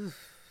know,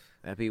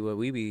 that'd be what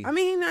we be. I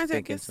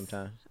thinking guess,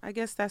 sometimes. I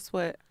guess that's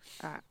what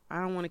I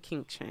don't want to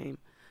kink shame.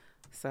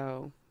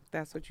 So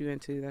that's what you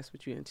into. That's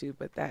what you into.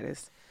 But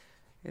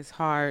it's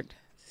hard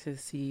to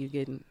see you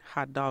getting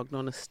hot dogged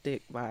on a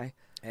stick by.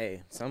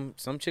 Hey, some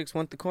chicks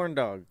want the corn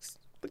dogs.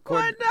 The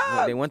corn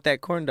dog. They want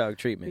that corn dog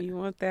treatment. You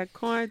want that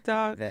corn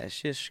dog? That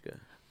shishka.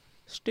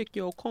 Stick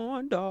your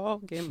corn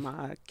dog in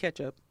my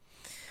ketchup.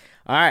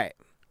 All right.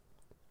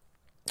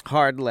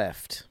 Hard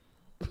left.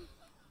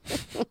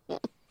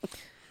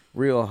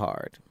 Real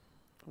hard.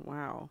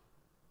 Wow.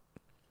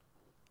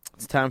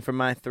 It's time for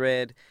my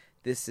thread.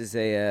 This is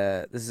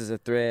a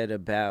thread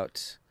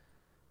about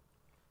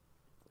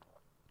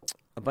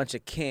a bunch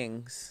of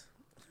kings.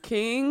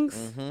 Kings?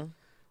 Mm-hmm.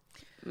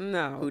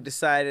 No. Who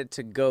decided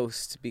to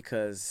ghost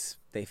because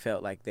they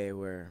felt like they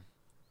were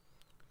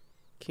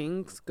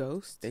kings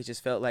ghosts? They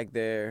just felt like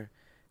their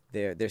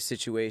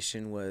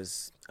situation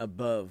was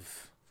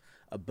above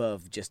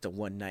just a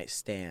one night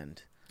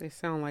stand. They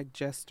sound like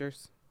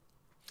jesters.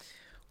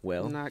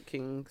 Well, not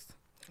kings.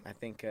 I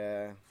think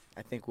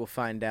we'll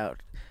find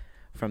out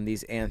from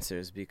these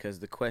answers, because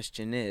the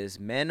question is,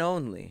 men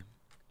only.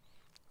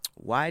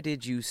 Why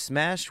did you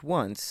smash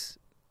once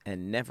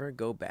and never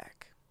go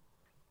back?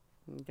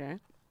 Okay.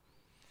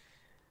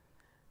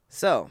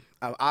 So,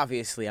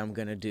 obviously, I'm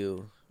going to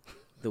do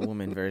the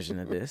woman version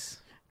of this.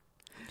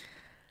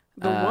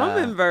 The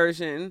woman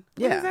version?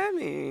 What does that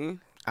mean?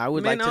 I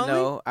would like to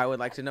know. I would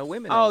like to know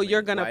women. Oh, only.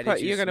 you're gonna put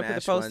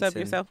the post up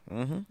yourself.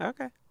 Mm-hmm.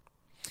 Okay.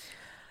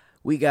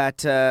 We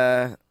got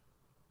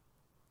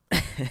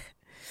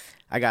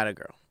I got a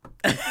girl.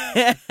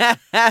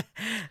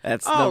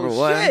 That's number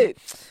one. Shit.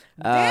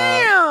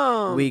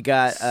 Damn. We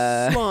got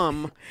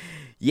Slum.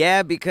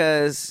 yeah,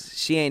 because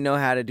she ain't know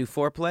how to do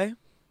foreplay.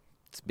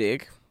 It's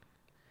big.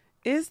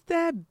 Is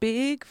that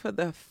big for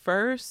the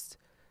first?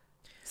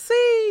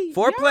 See,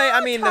 Foreplay. I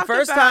y'all mean, the talk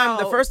first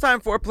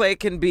time foreplay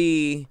can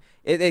be.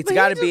 It's But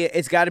got he to be.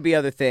 It's got to be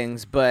other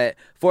things, but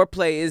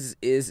foreplay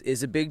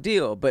is a big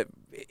deal. But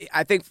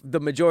I think the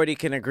majority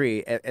can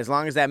agree. As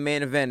long as that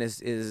main event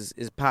is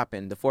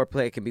popping, the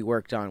foreplay can be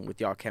worked on with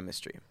y'all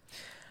chemistry.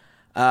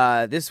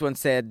 This one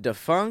said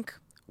defunct,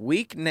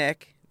 weak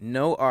neck,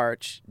 no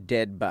arch,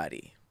 dead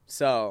body.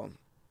 So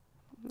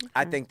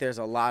I think there's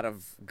a lot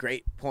of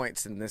great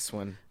points in this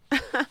one.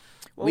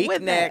 Well,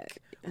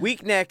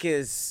 weak neck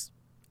is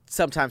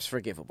sometimes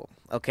forgivable,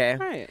 okay?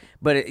 Right.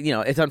 But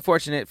it's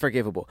unfortunate,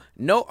 forgivable.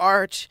 No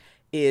arch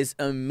is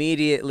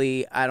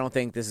immediately, I don't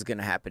think this is going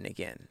to happen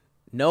again.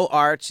 No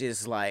arch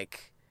is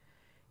like,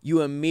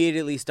 you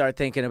immediately start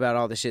thinking about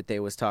all the shit they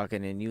was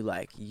talking, and you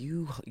like,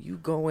 you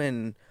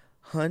going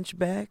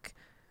hunchback?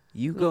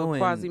 You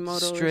going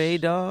Quasimodo-ish. stray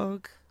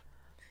dog?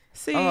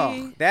 See,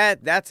 Oh,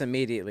 that's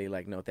immediately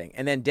like no thing.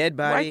 And then dead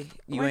body,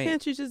 why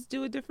can't you just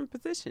do a different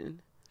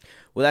position?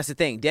 Well, that's the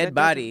thing. Dead That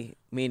body,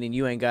 meaning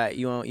you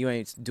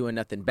ain't doing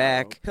nothing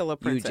back. Pillow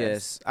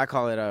princess. I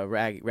call it a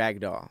rag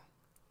doll.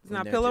 It's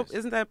not they're pillow. just-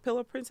 Isn't that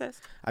pillow princess?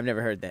 I've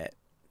never heard that.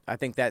 I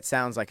think that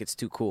sounds like it's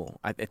too cool.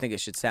 I think it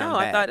should sound No,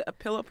 bad. I thought a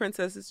pillow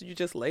princess is you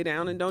just lay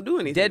down and don't do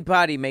anything. Dead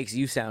body makes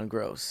you sound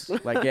gross.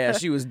 Like, yeah,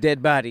 she was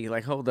dead body.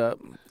 Like, hold up.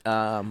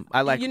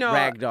 I like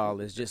rag doll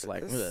is just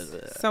like.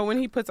 So when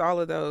he puts all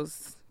of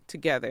those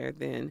together,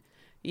 then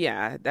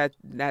yeah,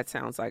 that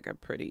sounds like a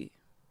pretty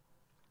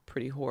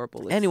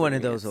horrible. Any one of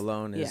experience. those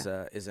alone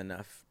Yeah. is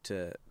enough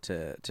to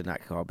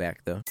not call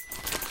back though.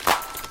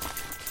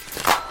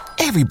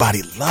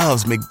 Everybody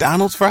loves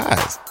McDonald's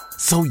fries.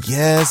 So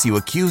yes, you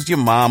accused your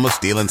mom of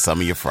stealing some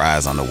of your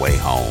fries on the way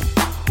home.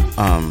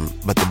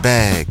 But the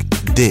bag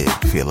did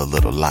feel a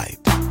little light.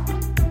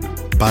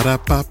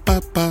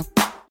 Ba-da-ba-ba-ba.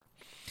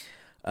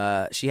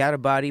 She had a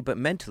body, but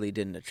mentally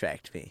didn't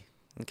attract me.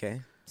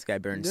 Okay, this guy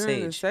burned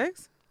During the sage.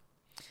 sex?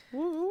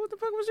 What the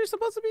fuck was you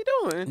supposed to be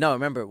doing? No,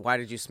 remember, why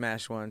did you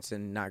smash once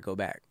and not go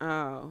back?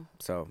 Oh.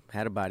 So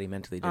had a body,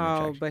 mentally didn't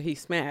attract you. But he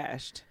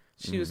smashed.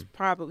 He was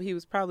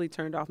probably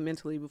turned off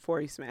mentally before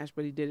he smashed,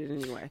 but he did it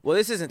anyway. Well,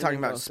 this isn't talking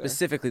then about goes there.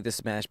 specifically the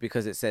smash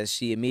because it says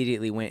she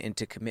immediately went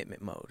into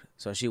commitment mode.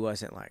 So she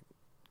wasn't like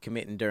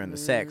committing during the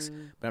sex,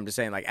 but I'm just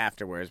saying like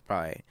afterwards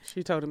probably.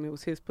 She told him it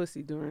was his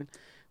pussy during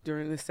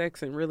the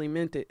sex and really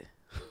meant it.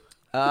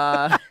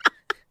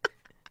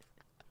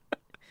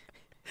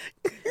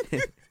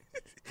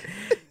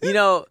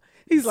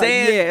 He's like,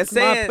 yeah, it's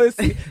my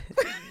pussy.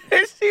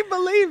 And she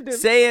believed him.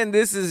 Saying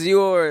this is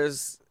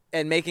yours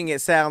and making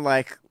it sound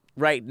like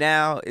right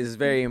now is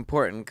very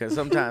important because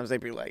sometimes they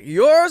be like,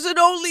 yours and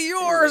only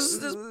yours.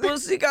 This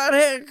pussy got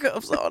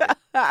handcuffs on it.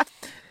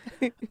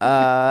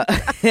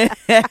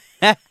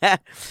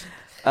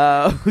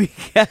 We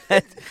got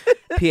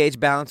pH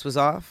balance was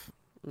off.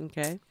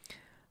 Okay.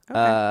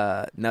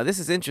 Now this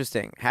is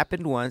interesting.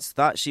 Happened once,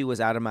 thought she was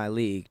out of my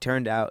league.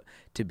 Turned out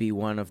to be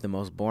one of the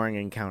most boring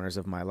encounters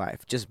of my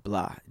life. Just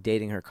blah.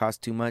 Dating her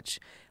cost too much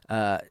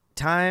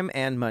time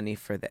and money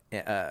for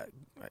that.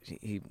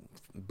 He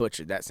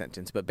butchered that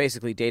sentence, but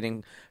basically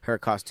dating her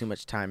cost too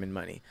much time and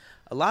money.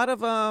 A lot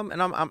of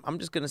and I'm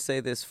just gonna say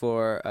this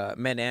for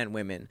men and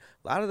women.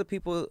 A lot of the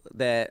people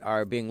that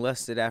are being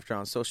lusted after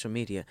on social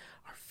media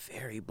are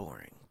very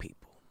boring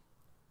people.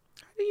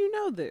 How do you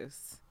know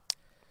this?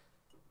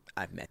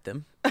 I've met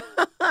them.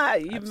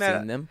 I've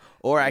seen them,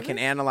 or I can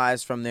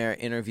analyze from their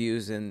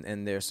interviews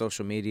and their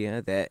social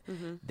media that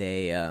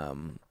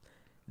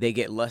they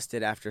get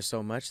lusted after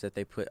so much that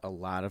they put a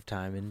lot of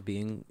time in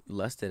being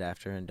lusted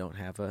after and don't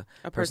have a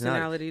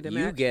personality to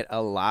You match. get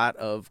a lot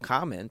of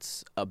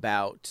comments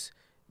about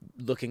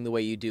looking the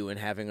way you do and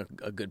having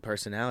a good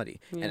personality,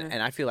 Yeah.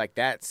 and I feel like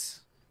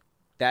that's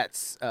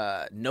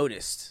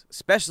noticed,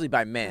 especially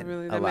by men.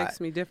 Really, a that lot. makes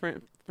me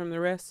different from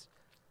the rest.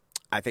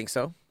 I think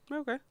so.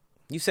 Okay.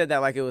 You said that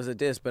like it was a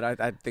diss, but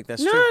I think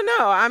that's No, true.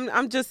 no.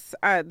 I'm just.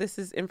 This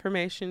is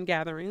information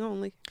gathering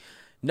only.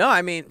 No,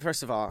 I mean,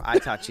 first of all, I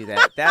taught you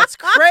that. That's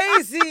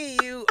crazy.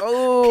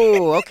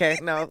 Okay.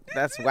 No,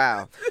 that's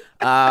wow.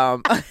 I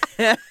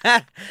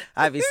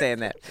be saying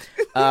that.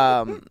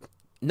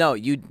 No,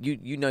 you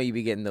know you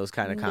be getting those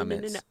kind of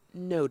comments. No.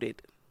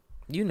 Noted.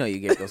 You know you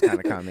get those kind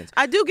of comments.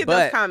 I do get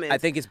But those comments. I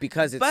think it's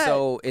because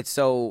it's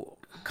so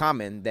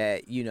common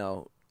that,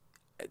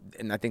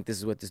 and I think this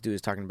is what this dude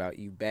is talking about.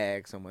 You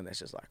bag someone that's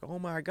just like, oh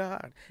my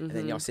God. And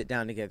then y'all sit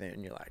down together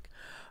and you're like,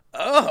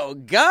 oh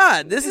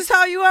God, this is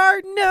how you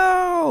are?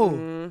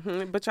 No.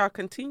 But y'all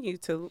continue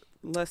to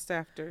lust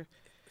after.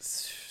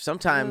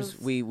 Sometimes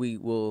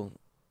we'll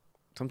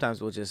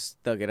just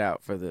thug it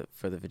out for the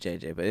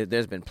vajayjay, but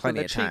there's been plenty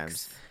the of times.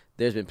 cheeks.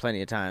 There's been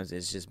plenty of times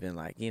it's just been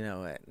like, you know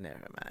what? Never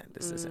mind.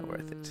 This isn't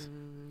worth it.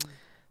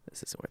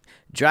 This isn't worth it.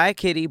 Dry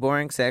kitty,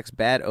 boring sex,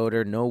 bad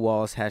odor, no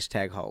walls,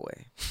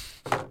 #hallway.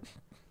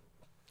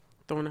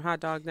 Throwing a hot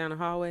dog down the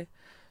hallway.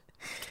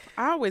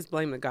 I always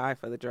blame the guy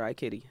for the dry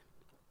kitty.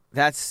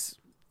 That's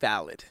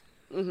valid.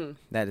 Mm-hmm.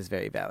 That is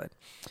very valid.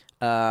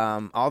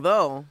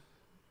 Although,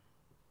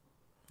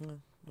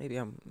 maybe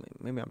I'm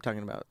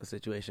talking about a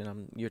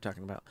situation you're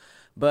talking about,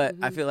 but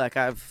I feel like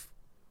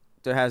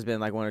there has been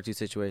like one or two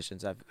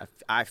situations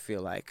I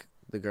feel like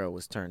the girl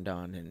was turned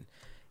on and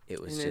it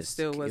was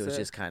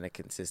just kind of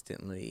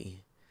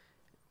consistently.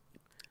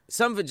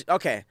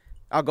 Okay,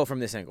 I'll go from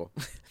this angle.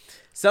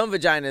 Some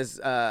vaginas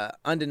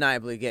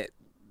undeniably get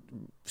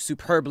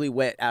superbly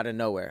wet out of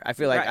nowhere. I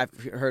feel like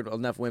I've heard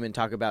enough women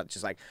talk about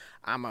just like,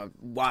 I'm a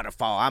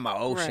waterfall, I'm an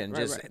ocean,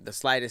 the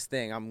slightest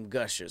thing, I'm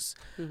gushers.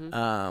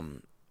 Mm-hmm.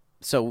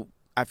 So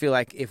I feel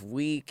like if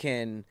we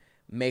can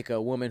make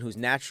a woman who's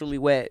naturally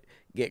wet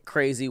get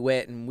crazy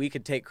wet, and we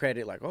could take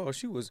credit like, oh,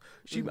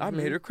 I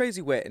made her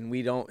crazy wet, and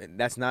we don't, and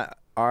that's not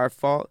our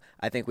fault.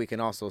 I think we can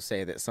also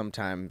say that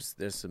sometimes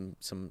there's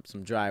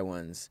some dry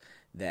ones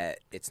that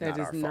it's not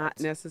our fault. That is not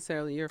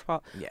necessarily your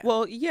fault. Yeah.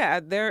 Well,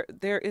 yeah, there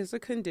is a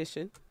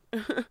condition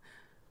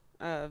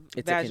of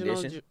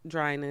vaginal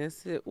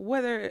dryness.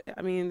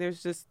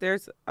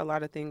 There's a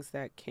lot of things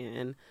that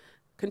can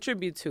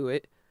contribute to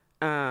it,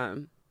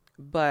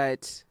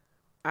 but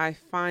I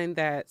find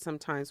that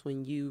sometimes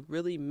when you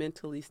really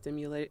mentally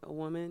stimulate a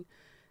woman,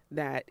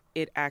 that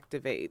it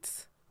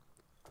activates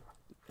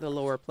the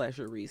lower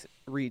pleasure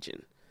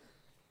region.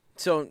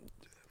 So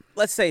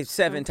let's say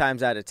 7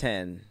 times out of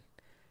 10,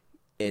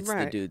 it's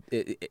the dude.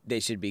 They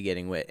should be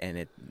getting wet,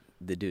 and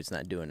the dude's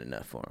not doing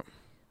enough for him.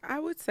 I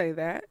would say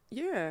that,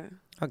 yeah.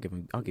 I'll give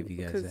you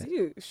guys that.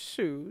 Because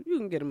you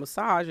can get a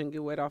massage and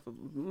get wet off a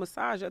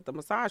massage at the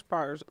massage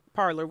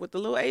parlor with the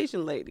little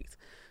Asian ladies.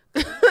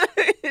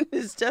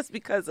 It's just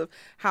because of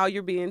how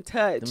you're being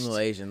touched. Them little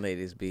Asian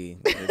ladies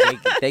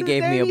they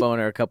gave me a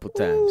boner a couple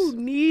times. Ooh,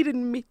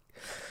 needing me.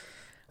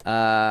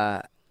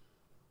 Had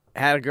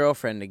a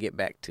girlfriend to get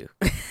back to.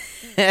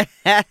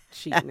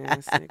 Cheating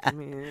ass nigga,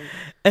 man.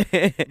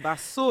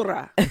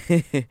 Basura.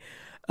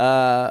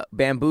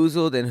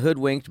 Bamboozled and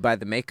hoodwinked by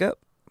the makeup.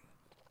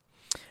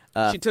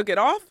 She took it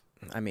off?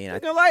 I mean,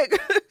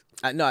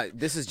 no,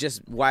 this is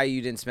just why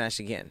you didn't smash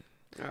again.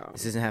 Oh.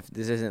 This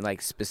isn't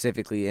like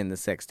specifically in the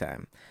sex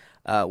time.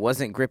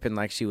 Wasn't gripping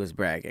like she was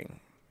bragging.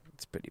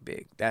 It's pretty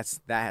big. That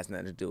has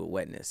nothing to do with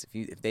wetness.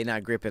 If they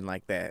not gripping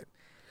like that,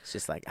 it's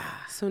just like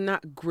So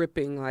not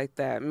gripping like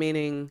that,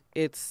 meaning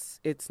it's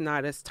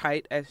not as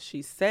tight as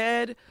she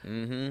said.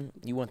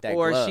 Mm-hmm. You want that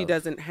or glove. She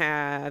doesn't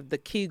have the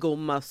Kegel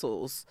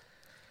muscles.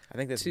 I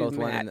think that's both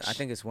one. I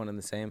think it's one and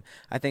the same.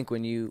 I think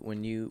when you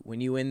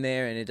in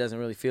there and it doesn't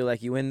really feel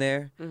like you in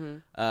there.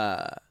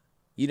 Mm-hmm.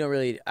 You don't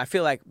really. I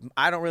feel like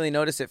I don't really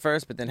notice it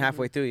first, but then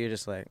halfway through, you're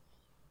just like.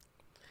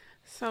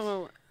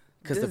 So,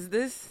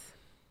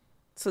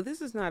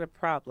 this is not a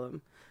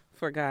problem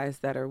for guys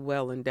that are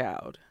well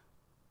endowed.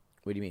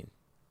 What do you mean?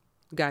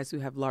 Guys who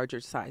have larger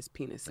size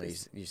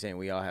penises. You're saying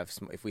we all have.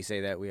 If we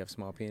say that, we have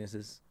small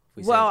penises.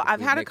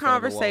 I've had a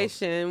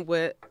conversation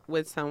with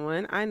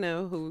someone I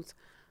know who's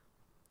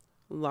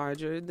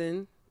larger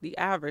than the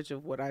average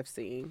of what I've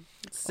seen,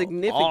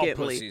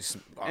 significantly.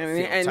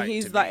 And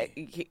he's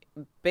like,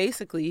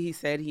 basically, he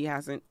said he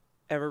hasn't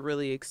ever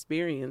really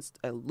experienced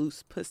a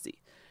loose pussy.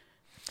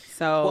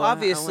 So, well,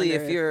 obviously,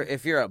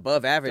 if you're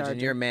above average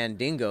and you're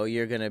Mandingo,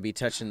 you're gonna be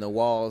touching the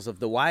walls of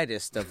the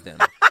widest of them.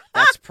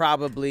 That's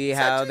probably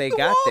how they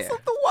got there.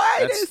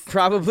 That's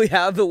probably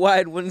how the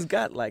wide ones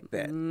got like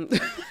that.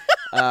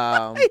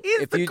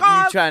 If you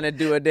trying to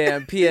do a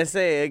damn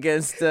PSA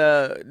against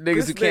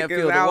niggas who can't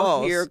feel the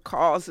walls, here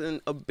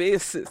causing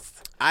abysses.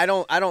 I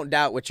don't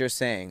doubt what you're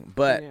saying,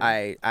 but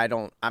Yeah.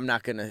 I'm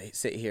not gonna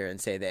sit here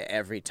and say that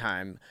every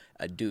time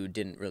a dude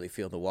didn't really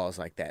feel the walls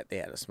like that, they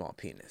had a small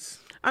penis.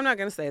 I'm not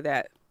gonna say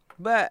that,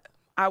 but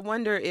I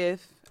wonder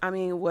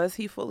was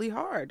he fully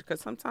hard?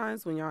 Because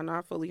sometimes when y'all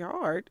not fully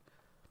hard,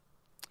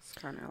 it's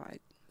kind of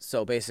like.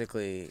 So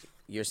basically,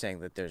 you're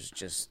saying that there's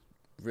just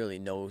really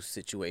no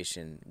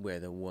situation where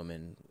the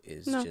woman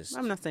is just.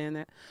 I'm not saying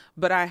that,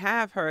 but I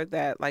have heard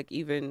that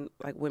even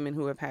women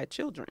who have had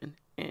children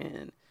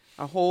and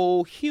a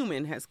whole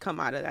human has come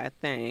out of that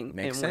thing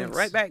went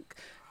right back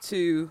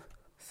to.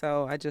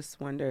 So I just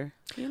wonder,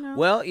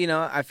 Well,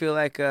 I feel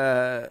like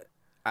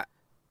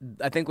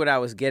I think what I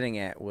was getting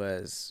at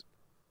was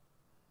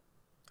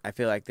I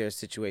feel like there's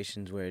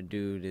situations where a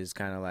dude is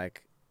kind of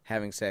like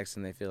having sex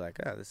and they feel like,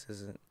 oh, this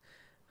isn't.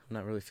 I'm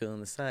not really feeling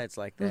the sides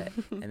like that.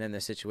 And then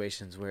there's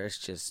situations where it's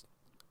just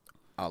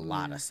a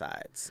lot of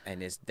sides,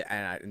 and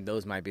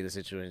those might be the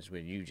situations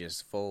where you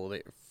just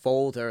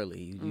fold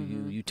early.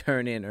 You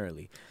turn in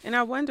early. And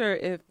I wonder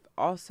if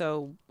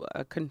also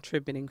a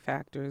contributing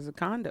factor is a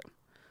condom.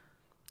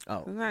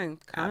 Oh,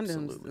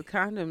 absolutely.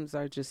 Condoms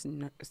are just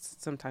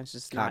sometimes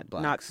just cock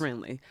not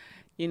friendly,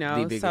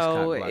 The biggest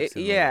cock blocks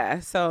in the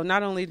world. So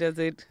not only does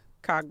it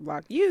cock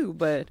block you,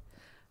 but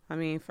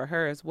for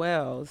her as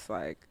well. It's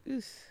like,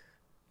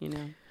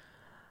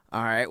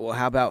 All right. Well,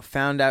 how about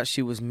found out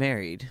she was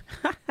married?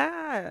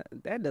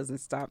 That doesn't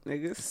stop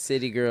niggas.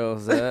 City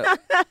girls up.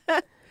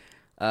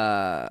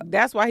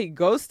 That's why he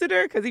ghosted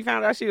her, because he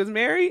found out she was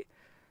married.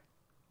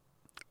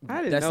 I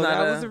didn't That's know not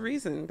that a- was the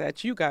reason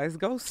that you guys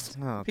ghost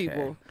Okay.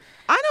 people.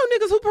 I know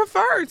niggas who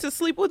prefer to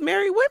sleep with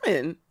married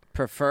women.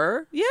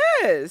 Prefer?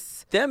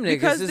 Yes. Them niggas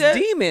Because is there-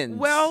 demons.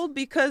 Well,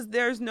 because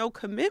there's no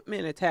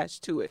commitment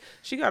attached to it.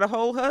 She got a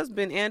whole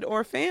husband and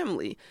or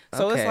family.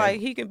 So it's Okay. like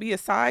he can be a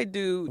side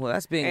dude. Well,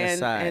 that's being a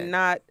side. And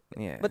not.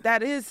 Yeah. But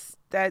that's.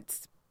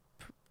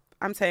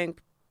 I'm saying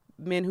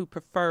men who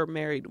prefer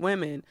married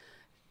women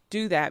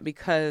do that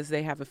because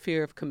they have a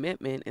fear of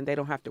commitment and they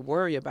don't have to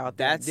worry about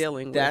that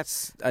dealing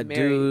that's with a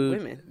married dude.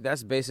 women.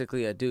 That's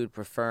basically a dude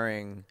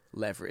preferring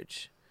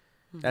leverage.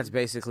 That's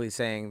basically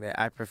saying that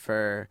I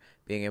prefer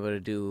being able to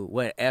do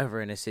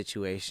whatever in a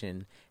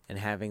situation and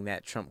having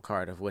that trump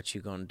card of what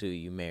you're going to do.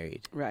 You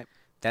married. Right.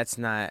 That's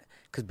not,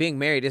 because being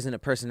married isn't a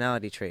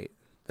personality trait.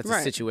 That's a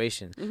Right.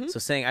 situation. So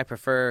saying I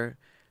prefer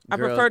I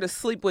prefer to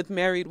sleep with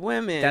married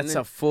women. that's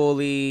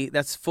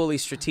fully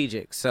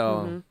strategic.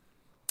 So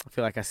I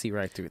feel like I see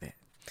right through that.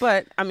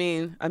 But I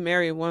mean, a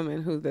married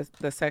woman who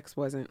the sex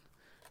wasn't.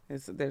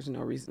 There's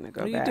no reason to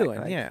go What are you back.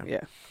 doing? Like, Yeah. Yeah.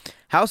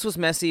 House was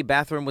messy,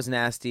 bathroom was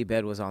nasty,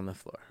 bed was on the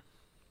floor.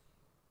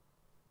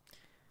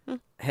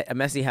 A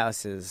messy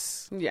house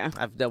is. Yeah.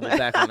 I've doubled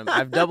back on them.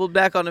 I've doubled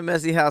back on the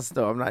messy house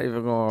though. I'm not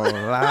even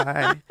gonna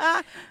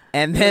lie.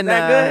 And then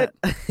that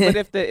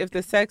good? But if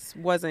the sex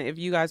wasn't, if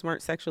you guys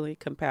weren't sexually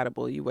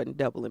compatible, you wasn't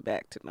doubling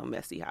back to no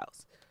messy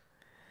house.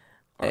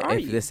 Or are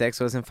if you? the sex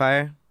wasn't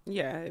fire.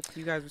 Yeah, if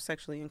you guys were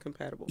sexually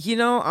incompatible. You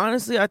know,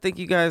 honestly, I think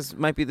you guys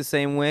might be the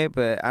same way,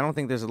 but I don't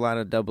think there's a lot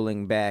of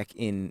doubling back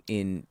in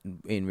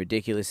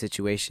ridiculous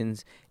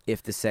situations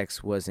if the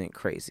sex wasn't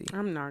crazy.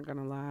 I'm not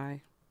gonna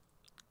lie.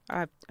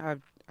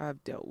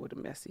 I've dealt with a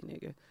messy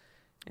nigga.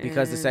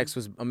 Because the And sex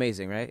was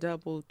amazing, right?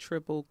 double,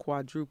 triple,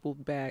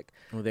 quadrupled back.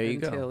 Well, there you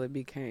go. Until it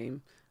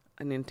became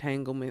an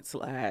entanglement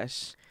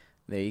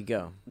 / There you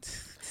go.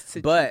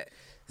 But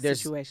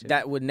situation.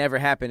 that would never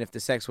happen if the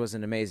sex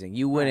wasn't amazing.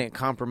 You wouldn't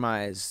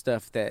compromise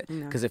stuff that,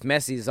 No. because if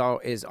messy is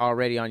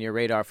already on your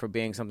radar for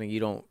being something you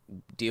don't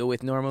deal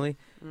with normally.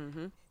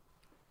 Mm-hmm.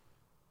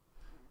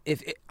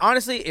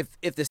 Honestly, if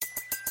the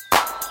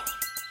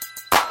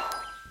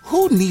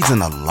Who needs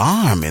an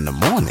alarm in the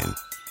morning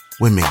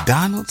when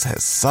McDonald's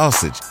has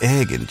sausage,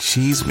 egg, and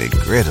cheese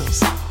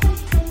McGriddles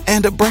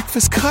and a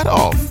breakfast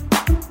cutoff?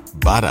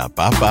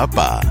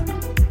 Ba-da-ba-ba-ba.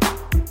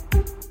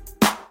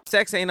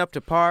 sex ain't up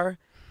to par,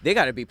 they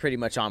got to be pretty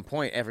much on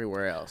point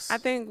everywhere else. I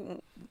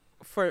think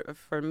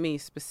for me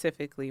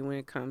specifically, when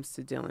it comes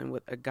to dealing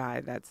with a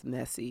guy that's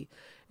messy,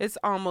 it's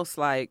almost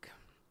like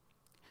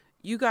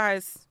you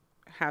guys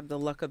have the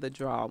luck of the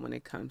draw when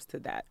it comes to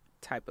that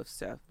type of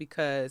stuff,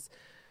 because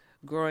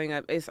growing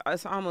up, it's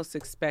almost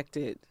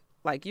expected.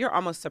 Like, you're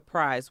almost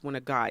surprised when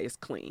a guy is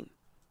clean,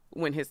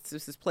 when his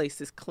place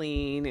is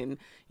clean and,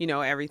 you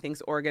know,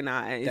 everything's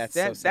organized. That's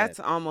so sad. That's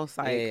almost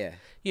like, Yeah.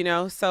 you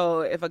know,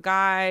 so if a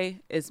guy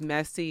is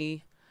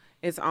messy,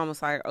 it's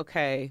almost like,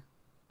 okay,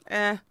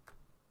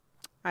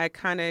 I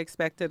kind of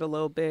expected a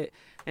little bit,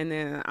 and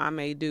then I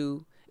may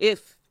do,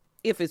 if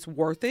it's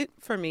worth it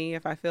for me,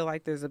 if I feel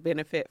like there's a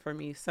benefit for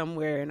me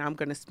somewhere and I'm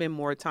going to spend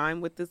more time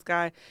with this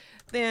guy,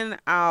 then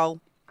I'll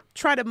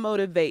try to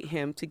motivate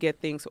him to get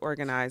things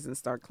organized and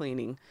start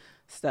cleaning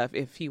stuff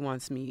if he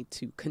wants me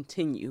to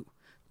continue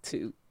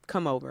to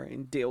come over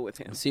and deal with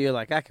him. So you're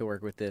like, I can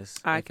work with this.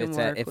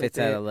 If it's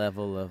at a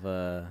level of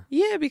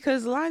Yeah,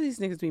 because a lot of these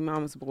niggas be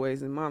mama's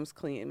boys, and mama's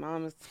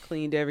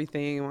cleaned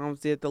everything, and moms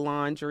did the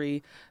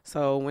laundry.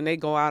 So when they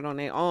go out on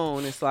their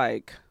own, it's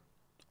like,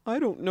 I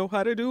don't know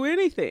how to do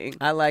anything.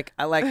 I like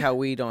how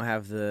we don't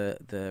have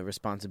the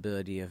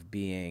responsibility of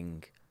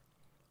being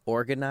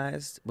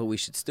organized, but we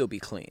should still be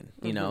clean.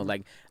 You know,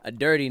 like a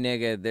dirty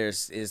nigga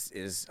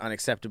is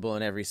unacceptable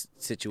in every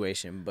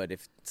situation. But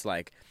if it's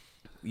like,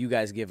 you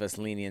guys give us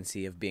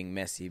leniency of being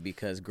messy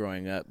because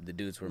growing up the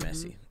dudes were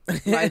messy.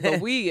 Like,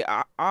 but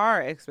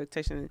our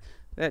expectation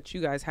that you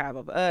guys have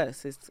of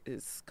us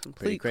is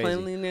complete crazy.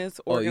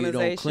 cleanliness, Oh, organization.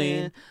 you don't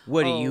clean?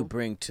 What do you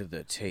bring to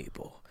the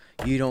table?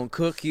 You don't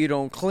cook, you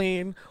don't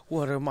clean.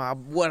 What am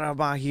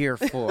I here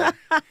for?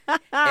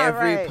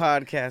 Every Right.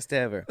 podcast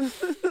ever.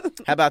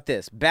 How about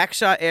this?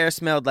 Backshot air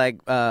smelled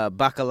like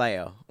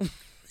bacalao.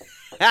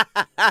 I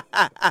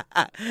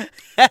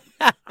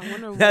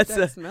wonder what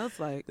that smells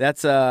like.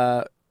 That's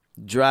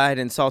dried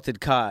and salted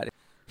cod.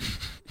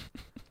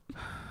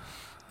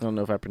 I don't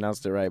know if I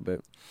pronounced it right,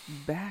 but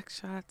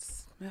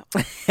Backshots smell.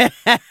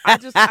 I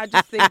just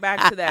think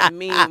back to that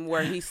meme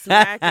where he's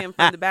smacking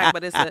from the back,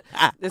 but it's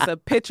a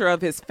picture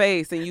of his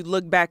face, and you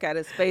look back at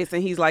his face,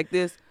 and he's like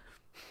this.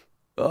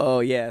 oh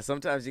yeah,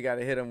 sometimes you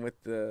gotta hit him with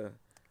the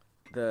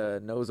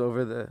nose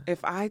over the.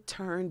 If I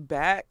turned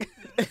back,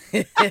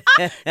 and saw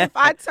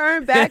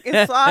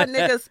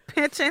niggas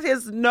pinching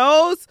his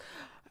nose,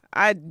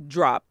 I'd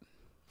drop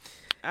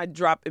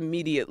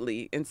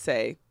immediately and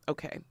say,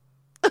 okay.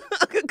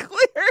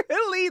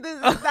 Clearly this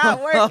is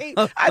not working.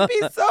 I'd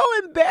be so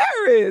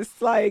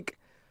embarrassed. Like,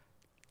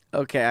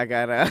 Okay, I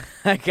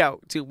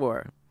got two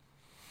more.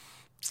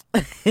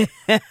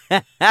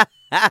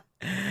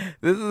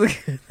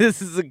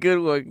 This is a good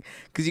one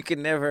because you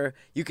can never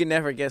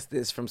guess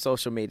this from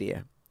social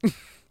media.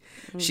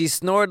 She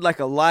snored like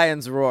a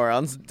lion's roar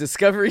on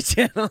Discovery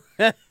Channel.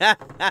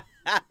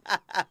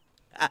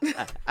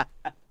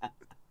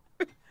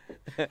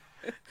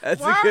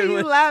 Why are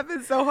you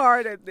laughing so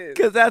hard at this?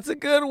 Because that's a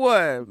good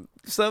one.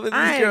 Some of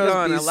I these ain't girls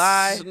gonna be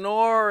lie.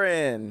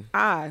 snoring.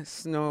 I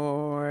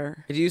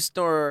snore. Do you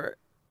snore?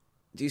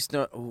 Do you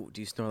snore? Oh,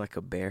 do you snore like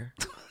a bear?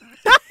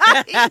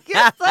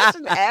 You're such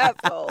an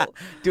asshole.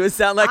 Do it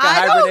sound like a I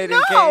hibernating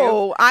don't cave?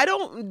 know. I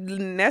don't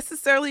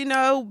necessarily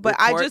know, but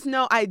I Report. just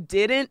know I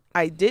didn't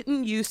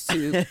used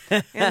to.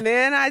 And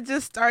then I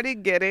just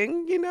started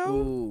getting,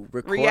 Ooh,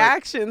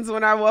 reactions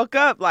when I woke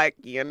up, like,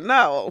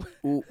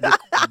 Ooh,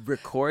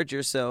 record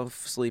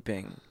yourself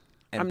sleeping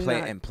and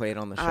play it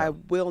on the show. I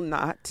will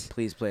not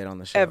Please play it on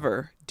the show.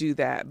 ever do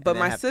that. But then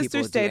my have people sister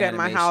do stayed at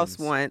my house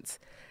animations. once,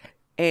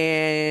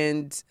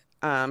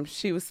 and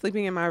she was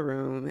sleeping in my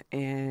room,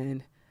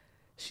 and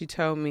she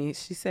told me,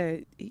 she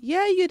said,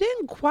 yeah, you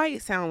didn't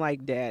quite sound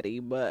like daddy,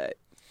 but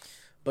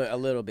a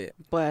little bit.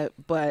 but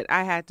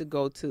I had to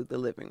go to the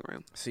living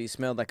room. So you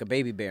smelled like a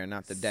baby bear,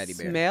 not the daddy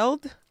bear.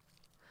 Smelled?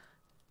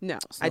 No,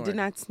 I did Snored.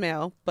 not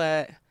smell,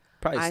 but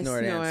Probably I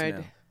snored and snored.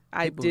 smell.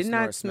 I People who did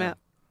snore not smell.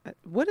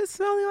 What is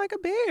smelling like a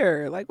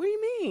bear? Like, what do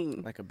you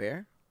mean? Like a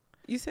bear?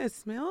 You said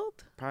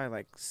smelled? Probably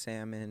like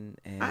salmon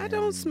and... I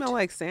don't smell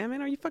like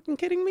salmon. Are you fucking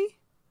kidding me?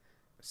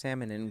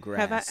 salmon and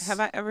grass. Have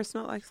I ever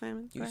smelled like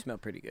salmon? You smell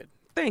pretty good.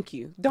 Thank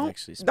you. Don't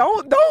actually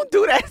smell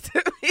do that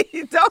to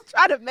me. Don't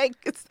try to make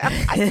it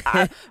sound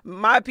like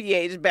my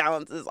pH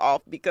balance is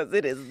off, because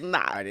it is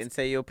not. I didn't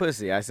say you a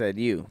pussy. I said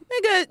you.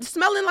 Nigga,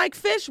 smelling like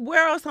fish.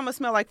 Where else I'm gonna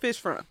smell like fish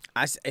from?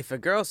 If a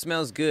girl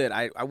smells good,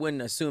 I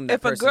wouldn't assume that If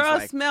a person's girl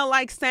like... smell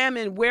like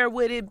salmon, where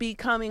would it be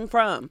coming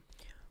from?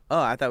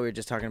 Oh, I thought we were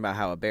just talking about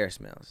how a bear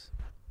smells.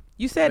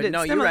 You said But it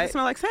no, you're right.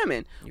 smell like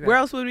salmon. You're Where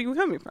right. else would it be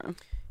coming from?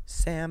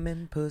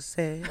 Salmon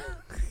pussy.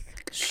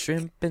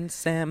 Shrimp and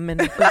salmon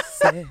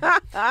pussy.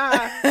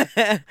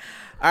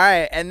 All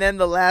right, and then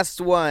the last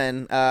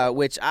one,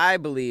 which I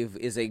believe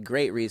is a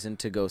great reason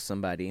to ghost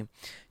somebody.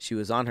 She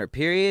was on her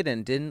period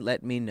and didn't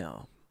let me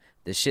know.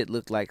 The shit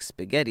looked like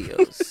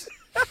SpaghettiOs.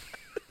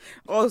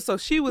 Oh, so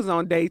she was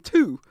on day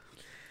 2.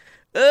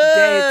 Is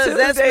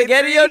that day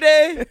SpaghettiO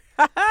day?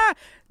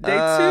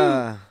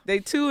 Day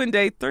 2 and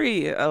day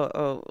 3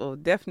 will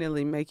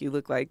definitely make you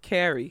look like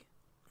Carrie.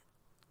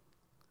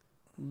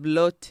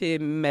 Bloody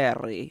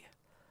Mary.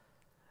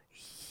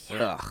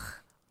 Ugh.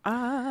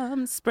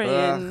 I'm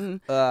spraying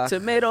Ugh.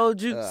 tomato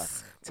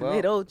juice,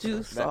 Well,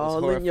 juice that was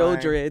all in your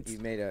horrifying. dreads. You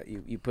made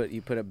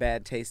you put a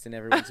bad taste in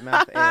everyone's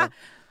mouth. And,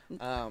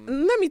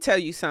 Let me tell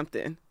you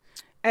something.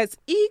 As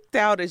eked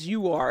out as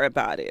you are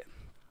about it,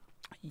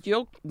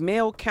 your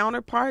male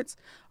counterparts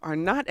are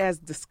not as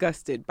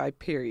disgusted by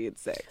period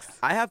sex.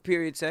 I have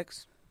period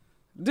sex.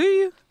 Do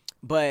you?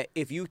 But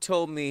if you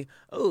told me,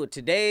 oh,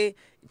 today,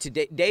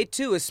 day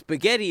 2 is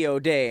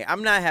SpaghettiO day,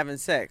 I'm not having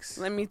sex.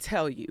 Let me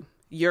tell you,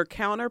 your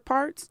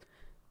counterparts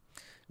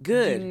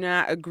Good. do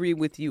not agree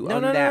with you No,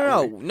 on no, that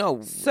no, one.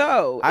 no.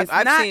 So I've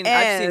it's not seen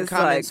as,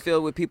 comments like,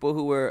 filled with people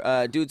who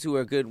were dudes who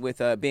are good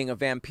with being a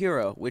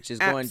vampiro, which is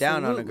going down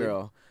on a Absolutely.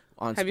 girl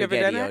on Have you ever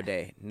done SpaghettiO that?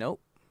 day.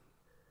 Nope.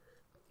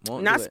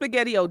 Won't not do it.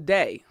 SpaghettiO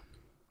day.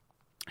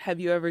 Have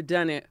you ever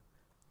done it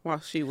while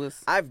she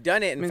was I've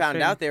done it and found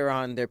menstruating? out they were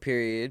on their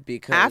period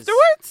because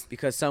Afterwards?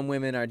 Because some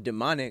women are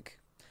demonic,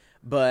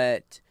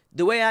 but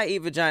the way I eat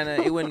vagina,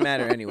 it wouldn't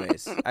matter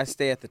anyways. I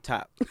stay at the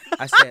top.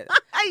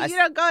 You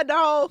don't go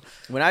no.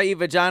 When I eat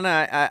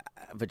vagina,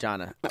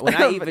 When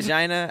I eat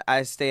vagina,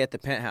 I stay at the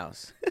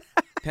penthouse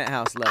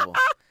level.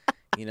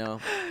 You know,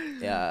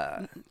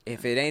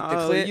 if it ain't the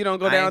clit, you don't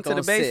go I down ain't to the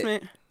gonna sit.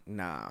 basement?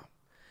 Nah,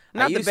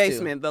 Not the used to.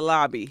 basement, the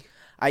lobby.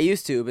 I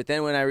used to, but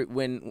then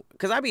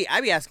because I be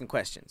asking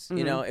questions.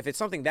 You know, if it's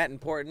something that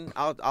important,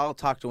 I'll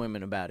talk to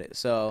women about it.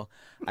 So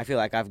I feel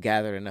like I've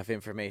gathered enough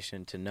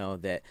information to know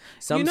that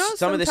some of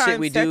the shit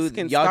we do, sometimes sex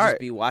can y'all start- just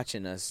be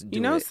watching us. Do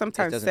You know, it. It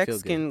sometimes doesn't feel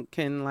sex good.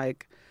 can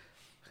like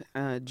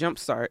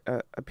jumpstart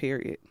a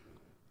period.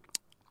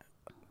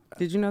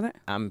 Did you know that?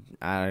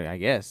 I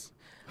guess.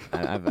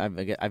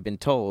 I've been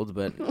told,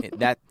 but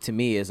that to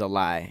me is a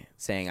lie.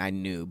 Saying I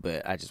knew,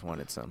 but I just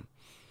wanted some.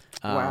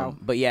 Wow.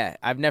 But yeah,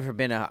 I've never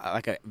been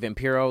a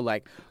vampiro.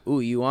 Like, ooh,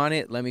 you on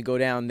it? Let me go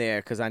down there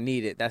because I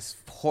need it. That's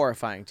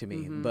horrifying to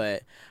me.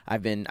 But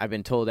I've been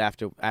told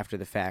after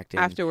the fact.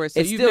 And Afterwards,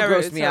 so it you've still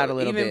never, grossed me out a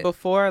little even bit.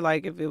 before,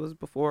 like if it was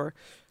before.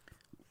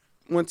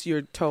 Once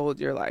you're told,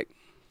 you're like,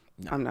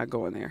 I'm not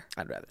going there.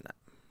 I'd rather not.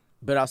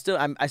 But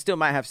I still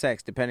might have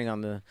sex depending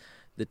on the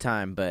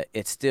time. But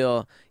it's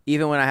still,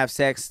 even when I have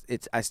sex,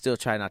 I still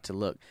try not to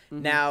look.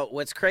 Now,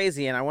 what's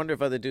crazy, and I wonder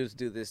if other dudes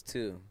do this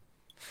too.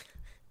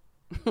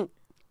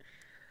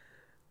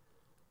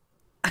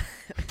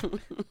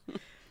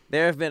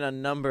 There have been a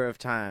number of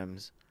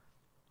times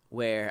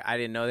where I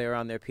didn't know they were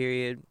on their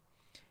period,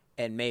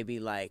 and maybe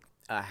like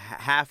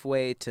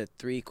halfway to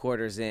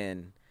 3/4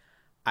 in,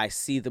 I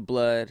see the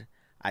blood,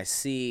 I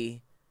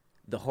see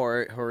the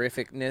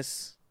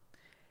horrificness,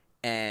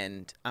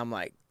 and I'm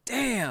like,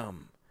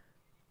 damn.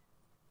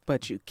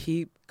 But you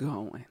keep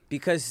going.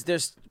 Because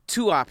there's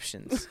two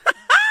options.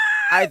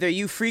 either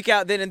you freak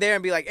out then and there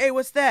and be like, hey,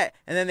 what's that?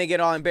 And then they get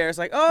all embarrassed,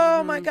 like,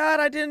 oh my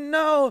God, I didn't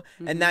know.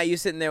 And now you're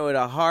sitting there with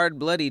a hard,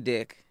 bloody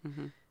dick.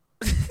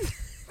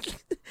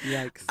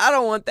 Yikes. I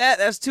don't want that.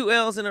 That's 2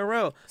 L's in a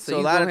row. So a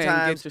you lot go of ahead and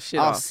get times your shit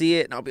I'll off. see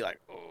it and I'll be like,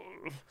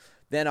 oh.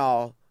 Then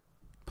I'll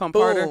Pump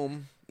harder.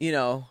 boom, you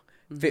know,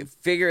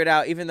 figure it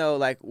out. Even though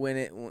like when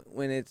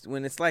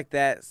it's like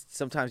that,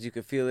 sometimes you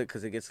can feel it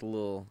because it gets a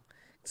little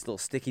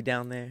sticky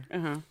down there.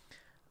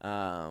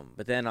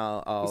 But then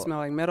I'll You smell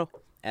like metal.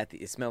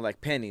 it smelled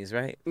like pennies,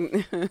 right?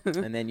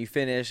 And then you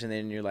finish, and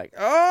then you're like,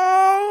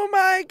 oh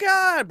my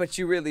God! But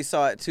you really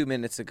saw it 2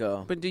 minutes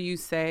ago. But do you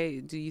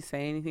say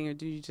anything, or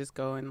do you just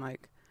go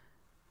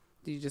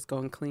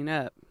and clean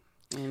up,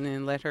 and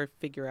then let her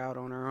figure out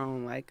on her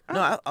own? Like, oh,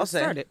 No, I'll say,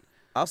 start it.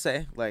 I'll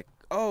say like,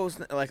 oh,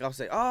 like I'll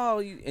say, oh,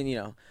 and you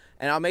know,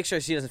 and I'll make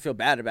sure she doesn't feel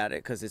bad about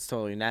it because it's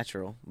totally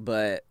natural.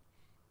 But,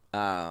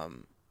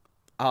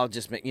 I'll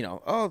just make, you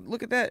know, oh,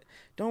 look at that.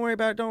 Don't worry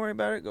about it. Don't worry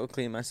about it. Go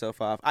clean myself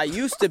off. I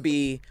used to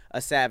be a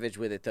savage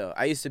with it, though.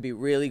 I used to be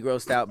really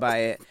grossed out by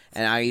it,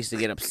 and I used to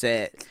get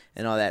upset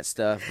and all that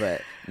stuff.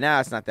 But now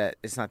it's not that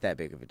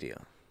big of a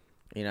deal.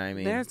 You know what I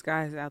mean? There's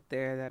guys out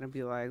there that'll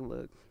be like,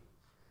 look,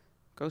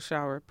 go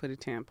shower, put a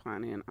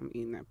tampon in. I'm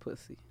eating that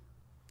pussy.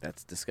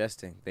 That's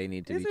disgusting. They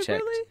need to Is be it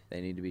checked. really?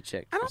 They need to be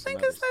checked. I don't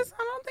think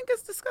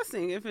it's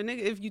disgusting.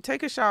 If you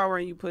take a shower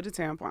and you put a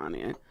tampon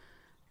in,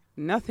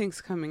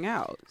 nothing's coming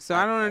out. So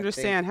I don't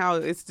understand how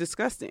it's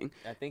disgusting.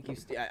 I think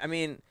I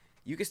mean,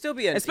 you can still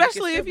be a...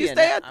 Especially if you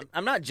stay at...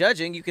 I'm not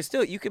judging. You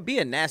could be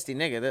a nasty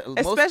nigga.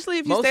 Especially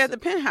if you stay at the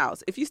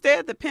penthouse. If you stay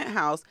at the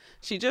penthouse,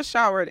 she just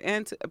showered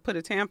and put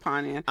a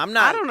tampon in. I'm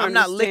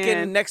not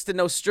licking next to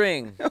no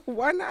string.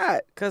 Why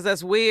not? Because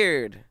that's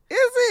weird.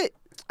 Is it?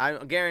 I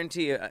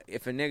guarantee you,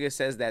 if a nigga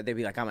says that, they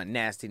be like, I'm a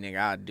nasty nigga,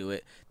 I'll do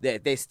it.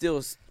 They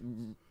still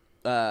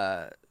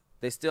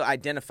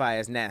identify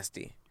as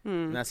nasty.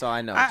 And that's all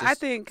I know. I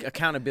think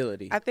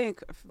accountability. I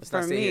think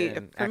for me,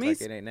 like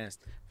it ain't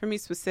nasty. For me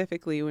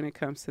specifically, when it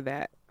comes to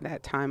that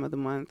time of the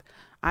month,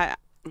 I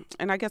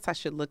guess I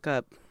should look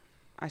up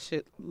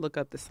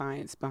the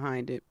science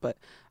behind it, but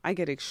I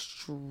get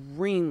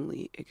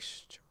extremely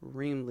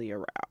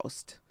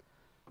aroused.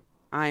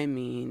 I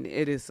mean,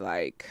 it is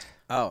like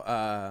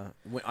on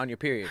your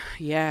period.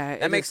 Yeah,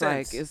 that makes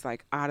sense. It's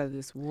like out of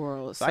this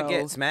world. So I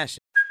get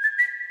smashing.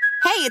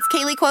 Hey, it's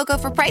Kaylee Cuoco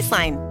for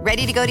Priceline.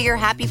 Ready to go to your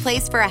happy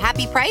place for a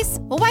happy price?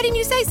 Well, why didn't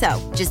you say so?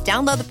 Just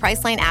download the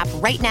Priceline app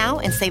right now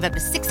and save up to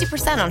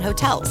 60% on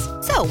hotels.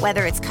 So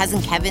whether it's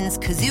Cousin Kevin's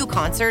Kazoo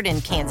Concert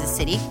in Kansas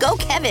City, go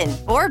Kevin,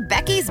 or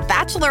Becky's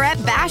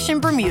Bachelorette Bash in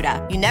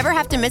Bermuda, you never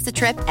have to miss a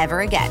trip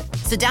ever again.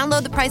 So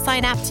download the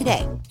Priceline app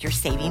today. Your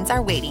savings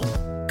are waiting.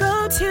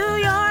 Go to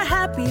your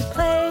happy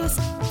place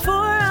for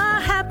a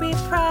happy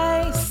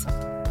price.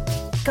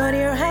 Go to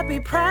your happy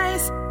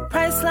price,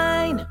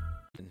 Priceline.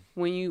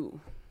 When you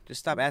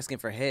just stop asking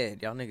for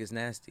head, y'all niggas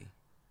nasty.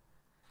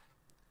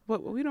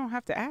 But we don't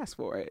have to ask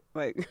for it.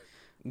 Like,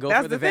 go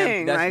that's for the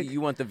thing. You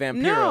want the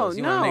vampiros.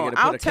 You want a nigga to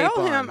put a cape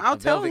on, a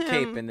velvet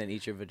cape, and then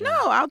eat your vagina.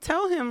 No, I'll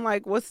tell him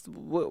like what's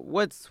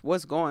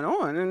going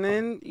on, and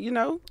then you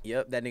know.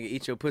 Yep, that nigga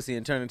eat your pussy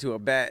and turn into a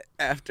bat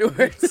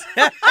afterwards.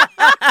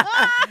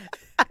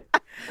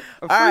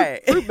 All right,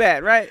 fruit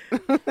bat, right?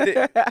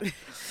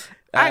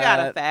 I got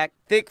a fact.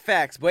 Thick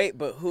facts. Wait,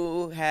 but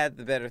who had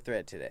the better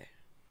thread today?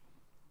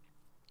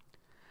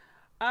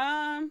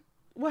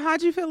 Well,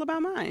 how'd you feel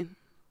about mine?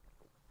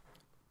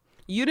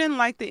 You didn't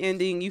like the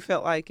ending. You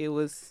felt like it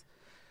was.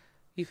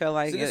 You felt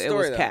like it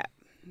was cap.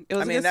 It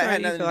was I mean, that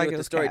had nothing to do with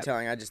the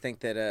storytelling. I just think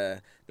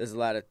that there's a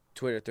lot of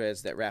Twitter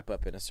threads that wrap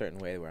up in a certain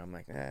way where I'm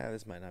like,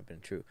 this might not have been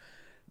true,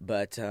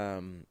 but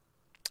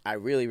I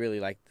really,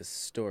 really liked the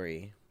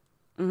story.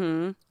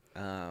 I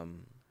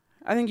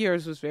think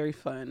yours was very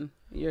fun.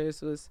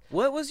 Yours was.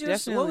 What was your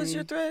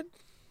thread?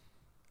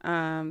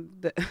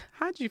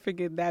 How'd you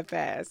forget that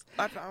fast?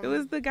 It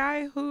was the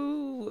guy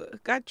who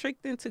got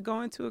tricked into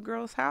going to a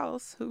girl's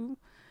house who,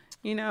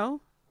 you know,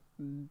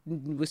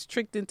 was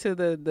tricked into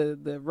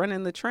the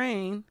running the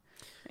train.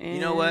 And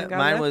you know what?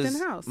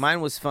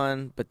 Mine was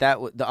fun, but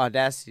the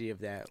audacity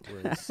of that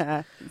was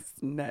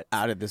nuts.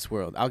 Out of this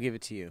world. I'll give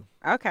it to you.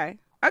 Okay,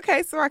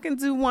 so I can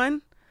do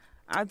one.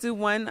 I'll do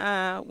one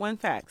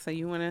fact. So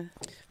you wanna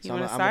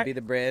start? I'm gonna be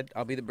the bread.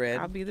 I'll be the bread.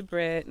 I'll be the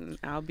bread, and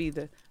I'll be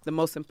the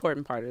most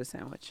important part of the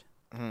sandwich.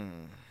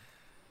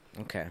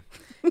 Okay.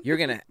 You're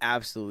gonna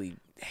absolutely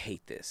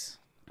hate this.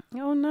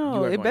 Oh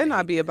no! It better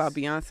not be about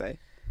Beyonce.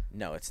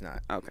 No, it's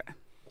not. Okay.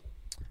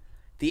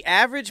 The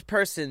average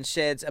person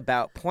sheds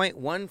about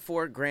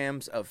 0.14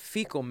 grams of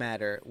fecal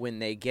matter when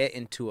they get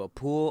into a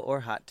pool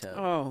or hot tub.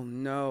 Oh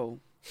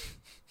no.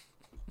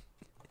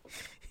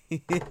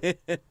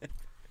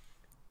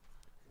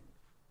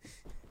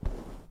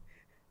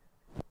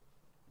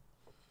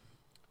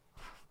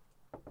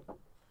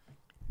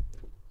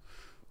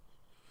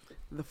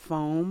 The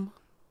foam.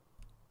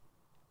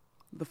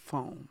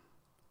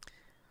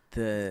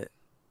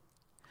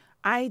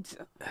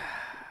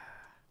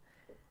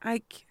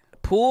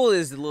 Pool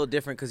is a little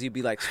different because you'd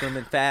be like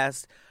swimming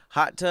fast.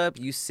 Hot tub,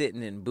 you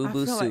sitting in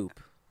boo-boo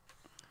soup.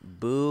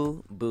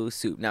 Boo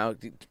soup. Now,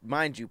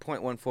 mind you,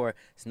 0.14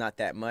 is not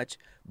that much,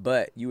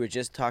 but you were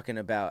just talking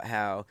about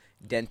how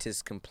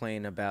dentists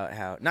complain about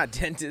how, not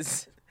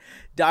dentists,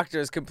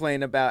 doctors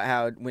complain about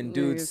how when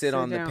dudes sit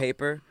on the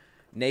paper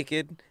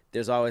naked,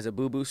 there's always a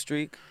boo-boo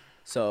streak.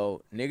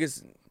 So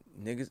niggas,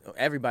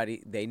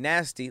 everybody, they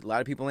nasty. A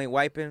lot of people ain't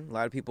wiping. A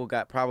lot of people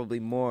got probably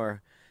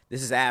more.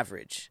 This is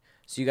average.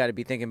 So you got to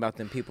be thinking about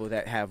them people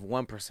that have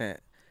 1%.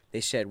 They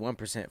shed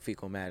 1%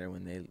 fecal matter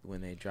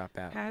when they drop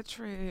out.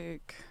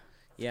 Patrick.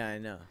 Yeah, I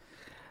know.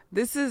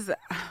 This is.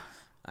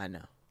 I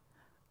know.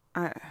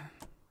 I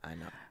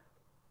know.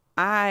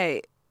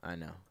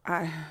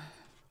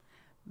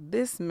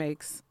 This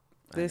makes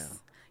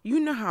this.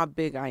 You know how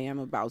big I am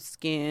about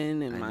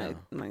skin and my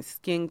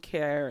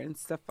skincare and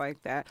stuff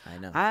like that. I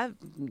know. I've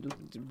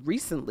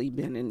recently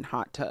been in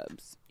hot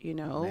tubs,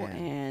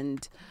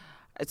 and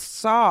I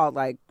saw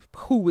like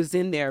who was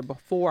in there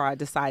before I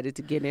decided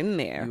to get in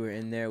there. You were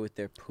in there with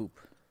their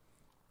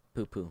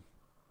poo-poo.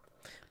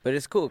 But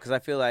it's cool because I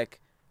feel like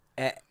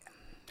at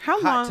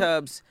hot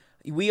tubs,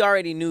 we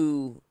already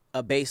knew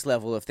a base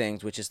level of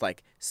things, which is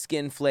like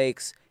skin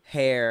flakes,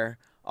 hair,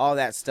 all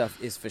that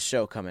stuff is for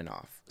show coming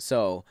off.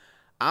 So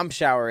I'm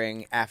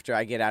showering after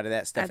I get out of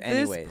that stuff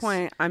anyways. At this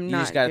point, I'm not.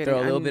 You just got to throw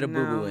a little bit of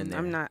boo-boo in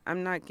there.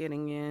 I'm not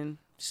getting in.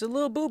 Just a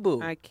little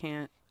boo-boo. I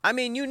can't. I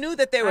mean, you knew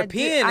that they were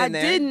peeing in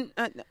there. I didn't.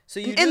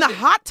 So you in the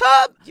hot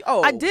tub?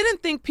 Oh. I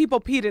didn't think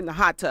people peed in the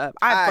hot tub.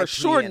 I for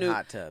sure knew.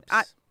 Hot tubs.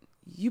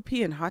 You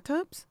pee in hot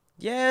tubs?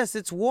 Yes,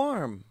 it's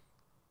warm.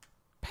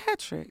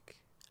 Patrick.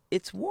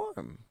 It's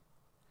warm.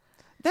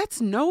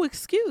 That's no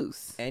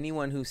excuse.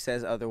 Anyone who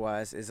says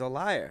otherwise is a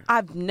liar.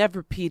 I've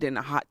never peed in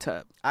a hot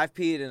tub. I've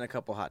peed in a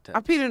couple hot tubs. I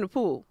peed in a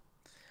pool.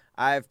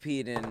 I've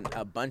peed in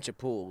a bunch of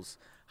pools.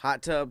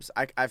 Hot tubs,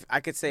 I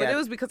could say. But it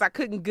was because I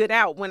couldn't get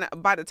out.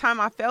 By the time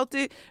I felt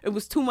it, it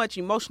was too much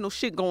emotional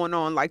shit going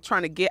on, like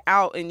trying to get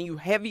out and you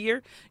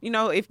heavier.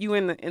 If you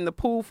in the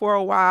pool for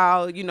a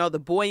while,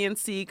 the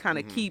buoyancy kind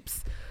of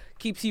keeps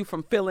you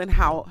from feeling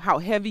how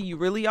heavy you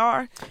really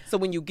are. So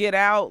when you get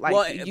out, like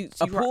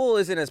a pool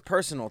isn't as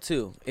personal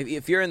too.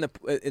 If you're in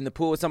the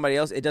pool with somebody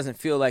else, it doesn't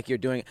feel like you're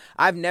doing it.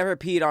 I've never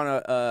peed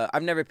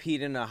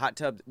in a hot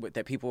tub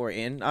that people were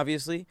in,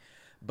 obviously.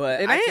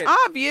 But it ain't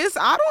obvious.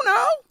 I don't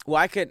know. Well,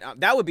 I could.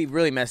 That would be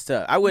really messed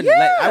up. I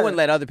wouldn't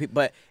let other people.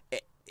 But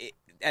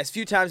as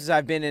few times as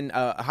I've been in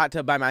a hot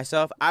tub by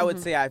myself, I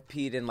would say I've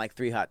peed in like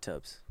 3 hot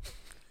tubs.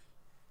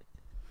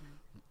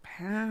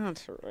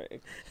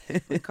 Patrick,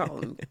 we call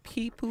him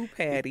Pee Poo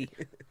Patty.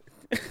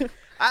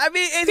 I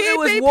mean, it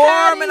was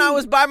warm and I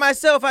was by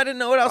myself. I didn't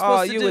know what I was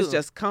supposed to do. Oh, you was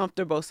just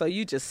comfortable, so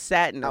you just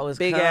sat in a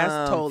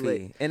big-ass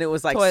toilet. And it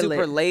was like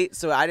super late,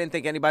 so I didn't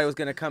think anybody was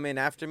going to come in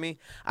after me.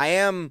 I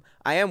am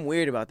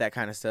weird about that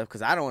kind of stuff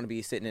because I don't want to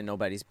be sitting in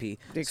nobody's pee.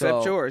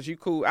 Except yours. You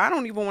cool. I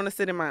don't even want to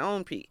sit in my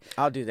own pee.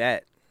 I'll do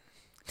that.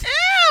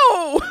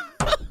 Ew!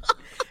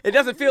 It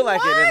doesn't feel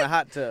like it in the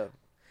hot tub.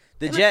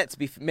 The jets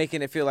be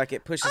making it feel like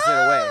it pushes it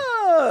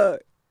away.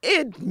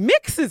 It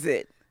mixes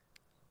it.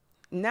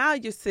 Now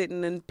you're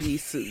sitting in pea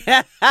soup.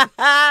 You're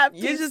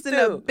just in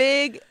a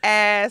big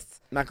ass.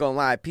 Not gonna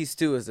lie, Pea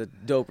Stew is a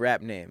dope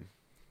rap name.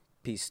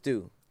 Pea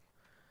Stew.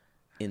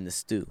 In the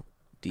stew.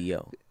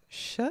 D.O.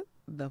 Shut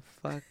the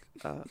fuck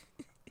up.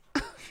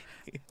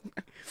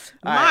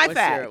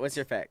 Fact. What's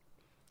your fact?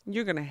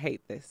 You're gonna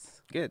hate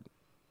this. Good.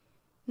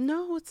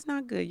 No, it's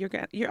not good.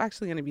 You're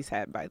actually gonna be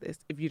sad by this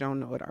if you don't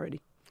know it already.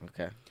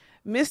 Okay.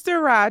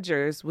 Mr.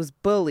 Rogers was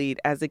bullied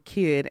as a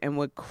kid and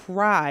would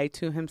cry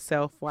to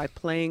himself while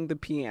playing the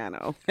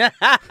piano. Why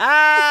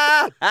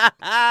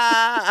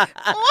are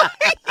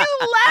you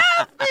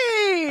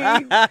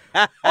laughing?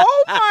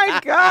 Oh my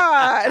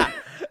God.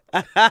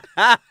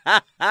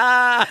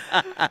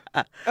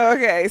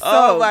 Okay, so.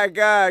 Oh my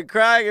God,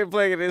 crying and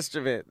playing an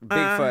instrument. Big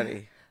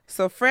funny.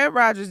 So Fred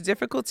Rogers'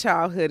 difficult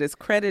childhood is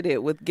credited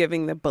with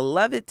giving the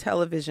beloved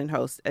television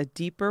host a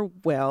deeper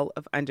well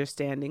of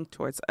understanding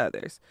towards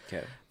others.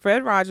 Okay.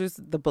 Fred Rogers,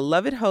 the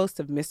beloved host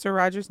of Mr.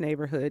 Rogers'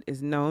 Neighborhood,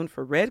 is known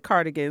for red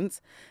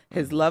cardigans,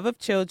 his love of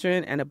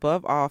children, and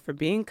above all, for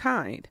being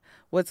kind.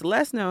 What's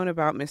less known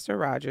about Mr.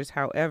 Rogers,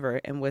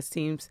 however, and what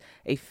seems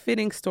a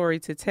fitting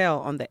story to tell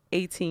on the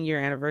 18-year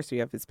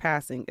anniversary of his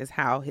passing, is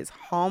how his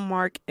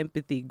hallmark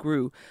empathy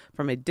grew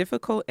from a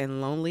difficult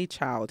and lonely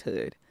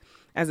childhood.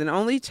 As an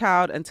only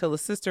child until a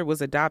sister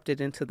was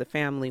adopted into the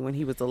family when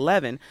he was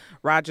 11,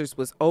 Rogers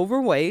was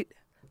overweight,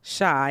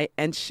 shy,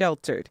 and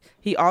sheltered.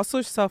 He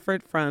also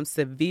suffered from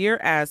severe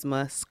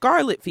asthma,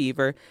 scarlet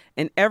fever,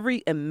 and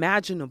every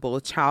imaginable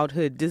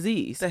childhood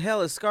disease. The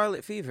hell is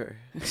scarlet fever?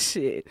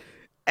 Shit.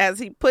 As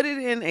he put it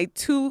in a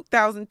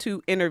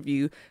 2002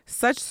 interview,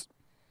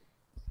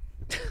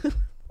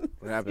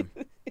 What happened?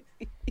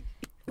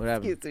 What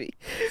happened? Excuse me.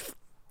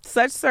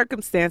 Such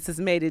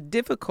circumstances made it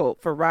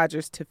difficult for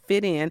Rogers to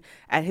fit in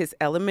at his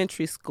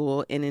elementary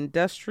school in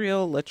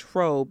industrial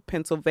Latrobe,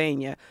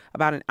 Pennsylvania,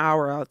 about an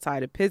hour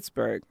outside of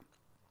Pittsburgh.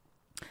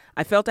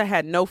 I felt I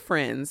had no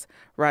friends,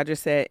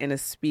 Rogers said in a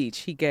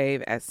speech he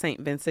gave at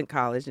St. Vincent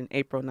College in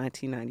April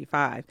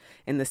 1995.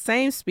 In the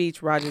same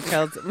speech, Rogers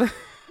held...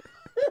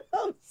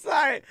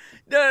 Sorry.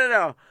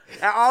 No.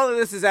 All of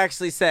this is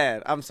actually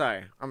sad. I'm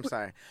sorry.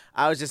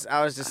 I was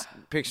just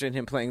picturing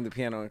him playing the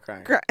piano and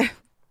crying.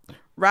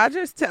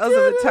 Rogers tells of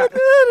a time.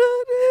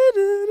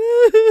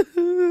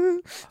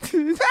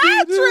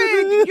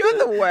 Patrick, you're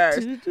the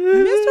worst.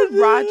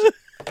 Mr. Rogers.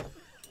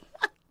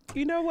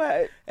 You know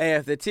what? Hey,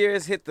 if the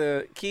tears hit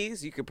the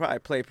keys, you could probably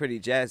play pretty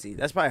jazzy.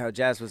 That's probably how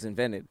jazz was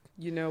invented.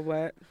 You know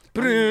what?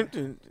 Do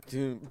you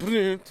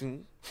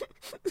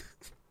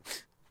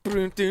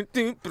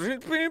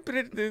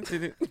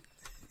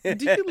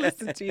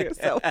listen to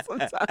yourself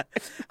sometimes?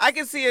 I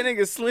can see a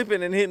nigga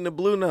slipping and hitting the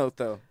blue note,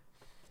 though.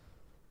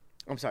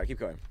 I'm sorry, keep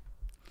going.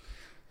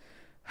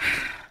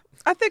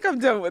 I think I'm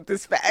done with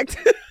this fact.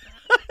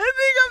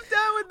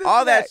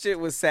 All that shit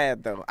was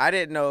sad, though. I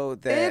didn't know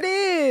that. It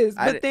is.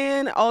 But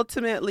then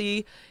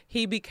ultimately,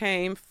 he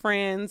became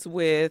friends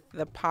with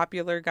the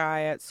popular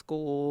guy at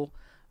school.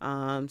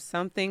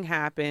 Something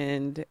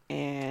happened,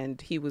 and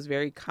he was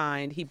very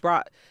kind. He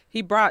brought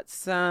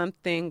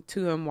something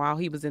to him while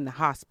he was in the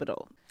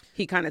hospital.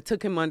 He kind of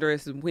took him under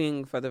his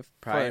wing for the.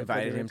 Probably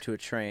invited him to a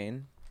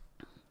train.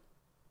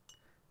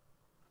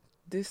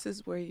 This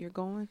is where you're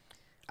going?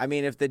 I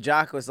mean, if the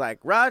jock was like,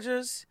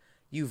 Rogers,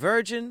 you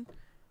virgin,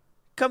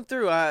 come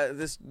through.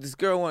 This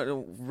girl wanted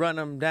to run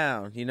him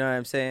down. You know what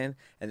I'm saying?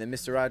 And then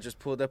Mr. Rogers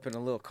pulled up in a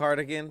little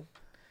cardigan,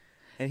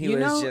 and he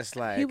was just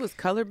like, he was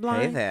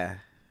colorblind. Hey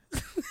there.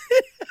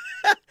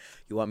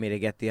 You want me to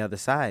get the other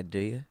side, do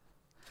you?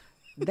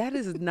 That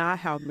is not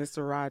how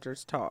Mr.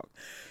 Rogers talked.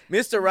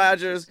 Mr.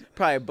 Rogers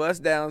probably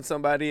bust down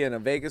somebody in a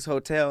Vegas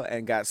hotel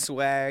and got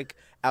swag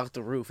out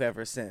the roof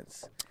ever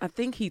since. I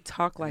think he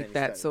talked like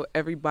that so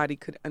everybody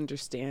could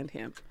understand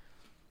him.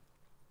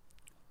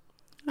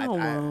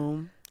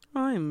 Hello,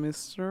 I'm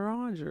Mr.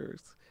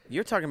 Rogers.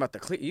 You're talking about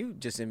you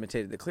just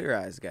imitated the Clear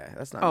Eyes guy.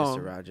 That's not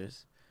Mr.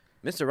 Rogers.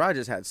 Mr.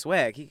 Rogers had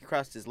swag. He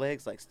crossed his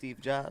legs like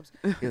Steve Jobs.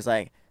 He was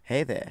like,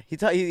 hey there. He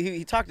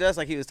talked to us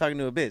like he was talking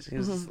to a bitch. He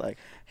was just like,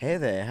 hey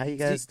there, how you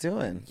guys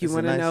doing? You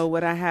want to know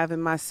what I have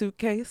in my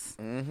suitcase?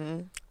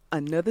 Mm-hmm.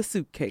 Another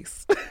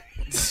suitcase.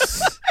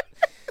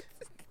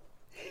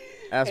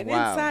 That's and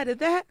wild. Inside of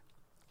that,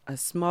 a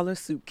smaller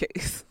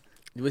suitcase.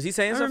 Was he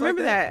saying I something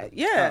remember like that?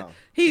 Yeah. Oh.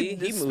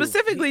 He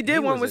specifically did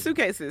one with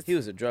suitcases. He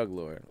was a drug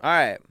lord. All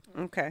right.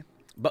 Okay.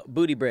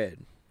 Booty bread.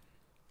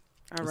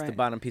 All right. It's the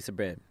bottom piece of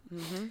bread.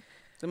 Mm-hmm.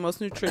 The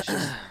most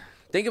nutritious.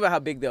 Think about how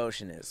big the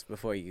ocean is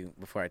before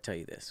I tell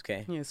you this,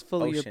 okay? Yeah, it's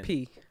full of your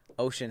pee.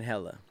 Ocean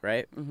hella,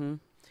 right? Mm-hmm.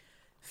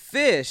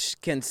 Fish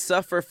can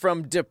suffer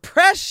from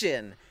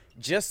depression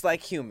just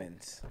like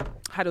humans.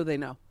 How do they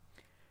know?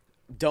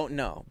 Don't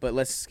know, but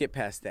let's skip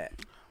past that.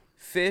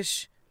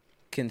 Fish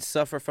can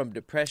suffer from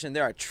depression.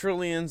 There are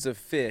trillions of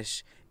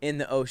fish in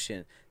the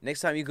ocean.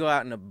 Next time you go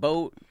out in a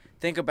boat,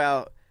 think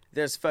about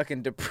there's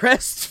fucking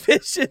depressed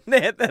fish in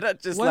there that are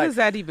just what does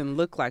that even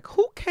look like?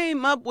 Who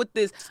came up with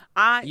this?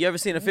 You ever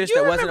seen a fish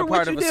that wasn't a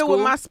part of a school?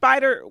 With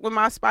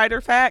my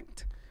spider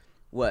fact?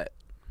 What?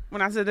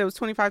 When I said there was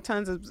 25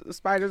 tons of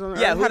spiders on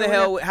the yeah, earth. who the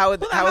hell? How would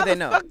they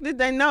know? How the fuck did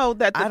they know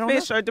that the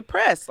fish are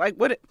depressed? Like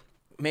what?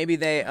 Maybe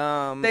they're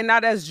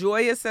not as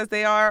joyous as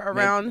they are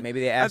around. Maybe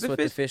they asked what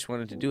the fish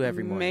wanted to do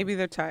every morning. Maybe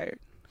they're tired.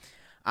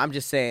 I'm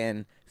just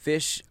saying,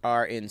 fish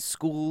are in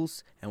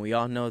schools, and we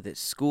all know that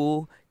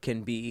school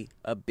can be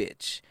a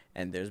bitch,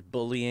 and there's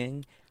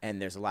bullying,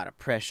 and there's a lot of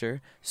pressure.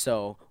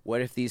 So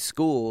what if these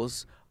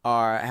schools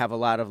have a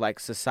lot of like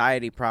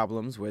society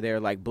problems where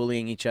they're like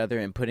bullying each other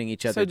and putting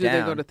each other down? So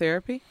do they go to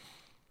therapy?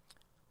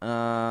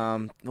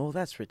 Well,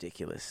 that's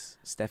ridiculous,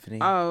 Stephanie.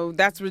 Oh,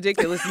 that's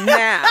ridiculous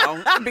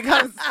now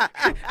because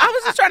I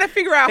was just trying to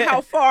figure out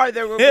how far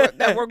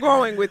that we're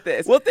going with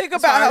this. Well, think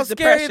about how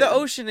scary the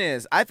ocean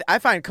is. I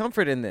find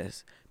comfort in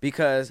this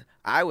because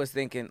I was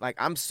thinking, like,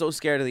 I'm so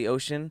scared of the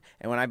ocean,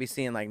 and when I be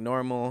seeing like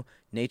normal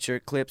nature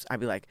clips,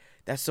 I'd be like,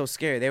 that's so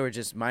scary. They were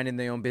just minding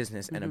their own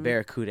business, and a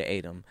barracuda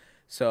ate them.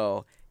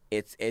 So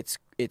it's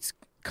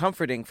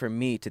comforting for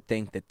me to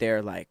think that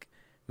they're like,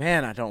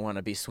 man, I don't want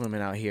to be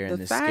swimming out here in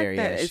this scary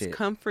ass shit. It's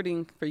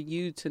comforting for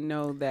you to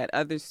know that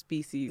other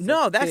species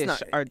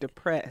are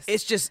depressed. It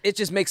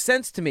just makes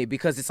sense to me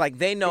because it's like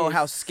they know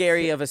how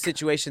scary of a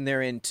situation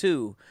they're in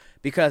too.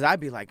 Because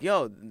I'd be like,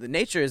 yo, the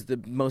nature is the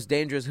most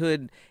dangerous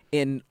hood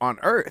on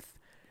Earth.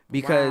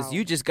 Because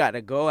you just got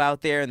to go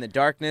out there in the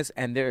darkness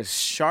and there's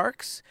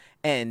sharks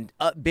and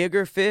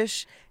bigger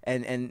fish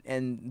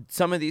and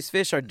some of these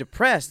fish are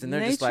depressed and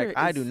they're just like,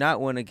 I do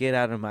not want to get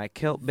out of my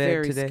kelp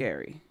bed today. Very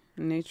scary.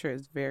 Nature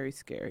is very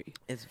scary.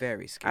 It's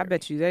very scary. I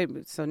bet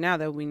you so now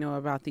that we know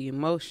about the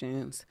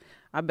emotions,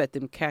 I bet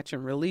them catch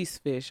and release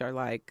fish are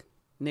like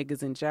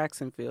niggas in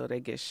Jacksonville. They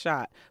get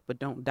shot but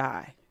don't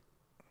die.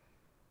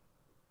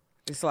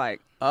 It's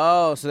like,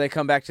 oh, so they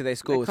come back to their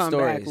school with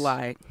stories. Back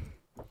like,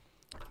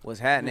 what's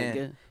happening?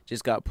 Nigga,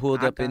 just got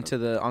pulled up onto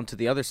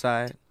the other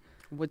side.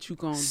 What you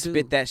gonna do?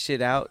 Spit that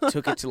shit out.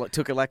 Took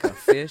it like a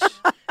fish.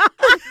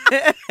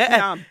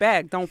 Now I'm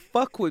back. Don't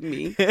fuck with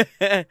me.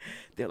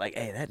 They're like,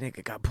 hey, that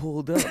nigga got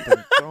pulled up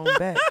and thrown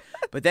back.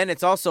 But then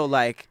it's also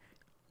like,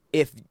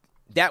 if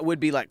that would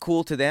be like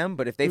cool to them,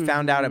 but if they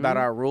found out about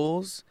our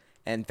rules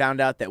and found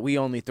out that we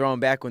only throw them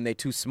back when they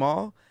too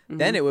small,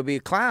 then it would be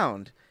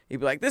clowned. He'd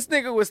be like, this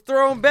nigga was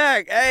thrown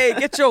back. Hey,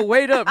 get your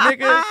weight up,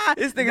 nigga.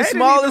 This nigga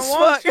small as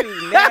fuck.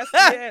 Nasty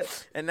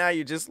ass. And now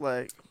you're just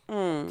like,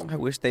 I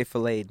wish they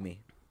filleted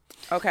me.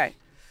 Okay.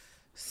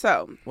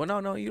 So. Well,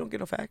 no, you don't get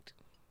no fact.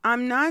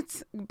 I'm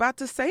not about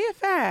to say a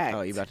fact.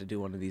 Oh, you about to do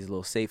one of these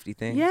little safety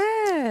things?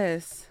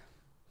 Yes.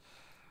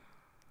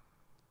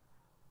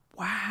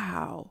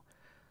 Wow.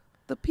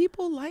 The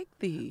people like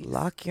these.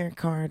 Lock your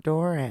car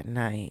door at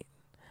night.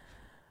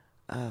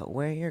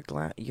 Wear your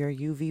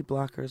UV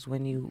blockers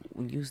when you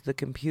use the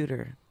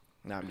computer.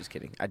 No, I'm just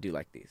kidding. I do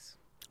like these.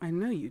 I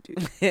know you do.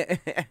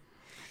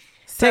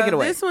 Take it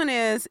away. This one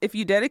is, if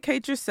you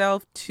dedicate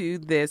yourself to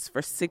this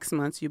for 6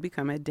 months, you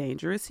become a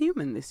dangerous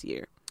human this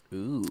year.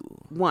 Ooh.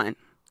 1,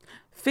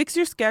 fix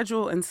your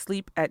schedule and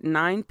sleep at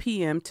 9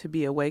 p.m. to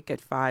be awake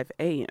at 5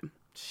 a.m.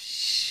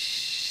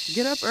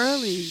 Get up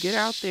early. Get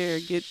out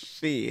there. Get.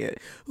 Shit.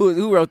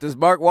 Who wrote this?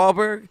 Mark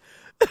Wahlberg?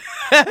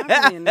 Probably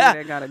a nigga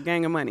that got a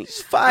gang of money.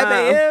 It's 5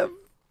 a.m.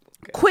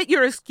 Quit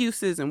your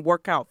excuses and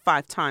work out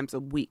 5 times a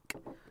week.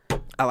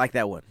 I like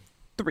that one.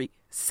 3,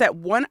 set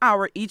 1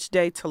 hour each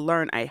day to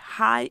learn a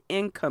high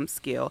income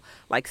skill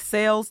like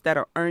sales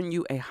that'll earn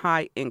you a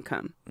high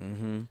income.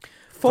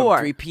 4, From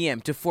 3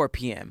 p.m. to 4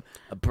 p.m.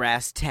 A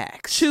brass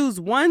tacks. Choose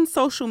one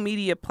social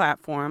media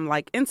platform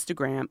like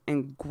Instagram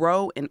and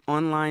grow an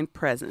online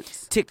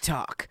presence.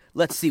 TikTok.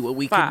 Let's see what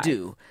we 5, can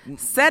do.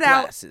 Set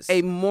Glasses. out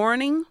a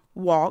morning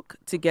walk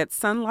to get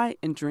sunlight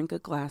and drink a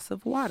glass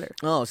of water.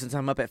 Oh, since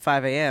I'm up at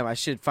 5 a.m., I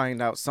should find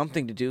out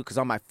something to do because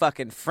all my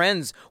fucking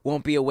friends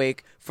won't be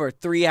awake for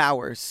 3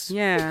 hours.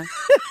 Yeah.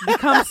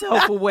 Become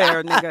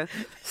self-aware, nigga.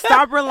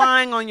 Stop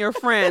relying on your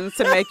friends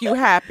to make you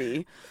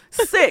happy.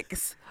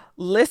 6,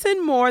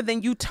 listen more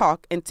than you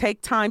talk and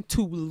take time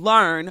to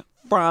learn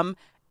from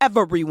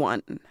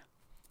everyone.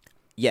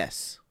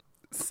 Yes.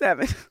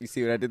 7. You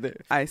see what I did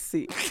there? I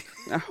see.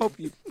 I hope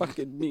you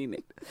fucking mean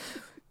it.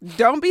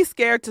 Don't be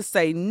scared to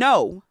say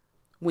no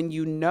when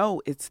you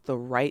know it's the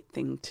right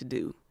thing to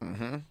do.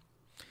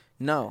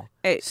 No.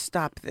 Hey,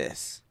 stop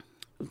this.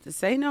 To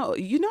say no.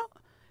 Do you know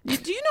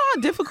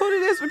how difficult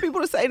it is for people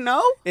to say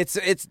no?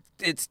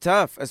 It's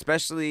tough,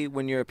 especially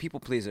when you're a people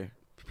pleaser.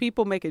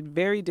 People make it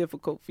very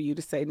difficult for you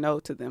to say no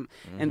to them.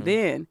 And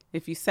then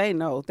if you say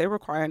no, they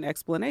require an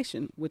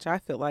explanation, which I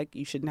feel like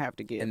you shouldn't have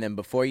to give. And then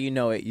before you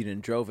know it, you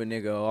done drove a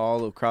nigga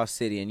all across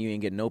city and you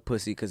ain't get no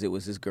pussy because it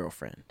was his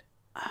girlfriend.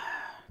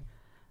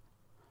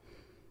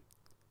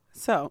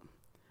 So,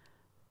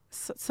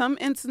 some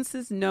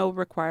instances, no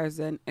requires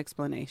an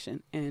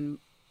explanation, and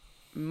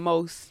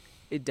most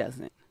it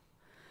doesn't.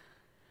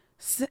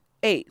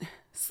 8,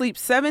 sleep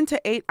 7 to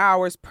 8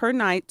 hours per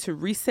night to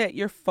reset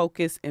your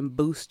focus and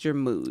boost your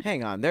mood.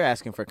 Hang on, they're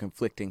asking for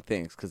conflicting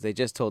things because they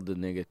just told the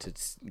nigga to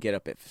get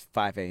up at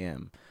 5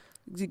 a.m.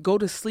 Go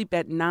to sleep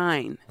at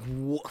 9.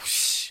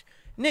 Whoosh.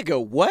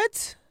 Nigga,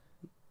 what?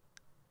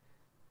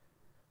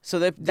 So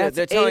they're That's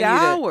telling 8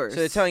 hours. So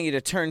they're telling you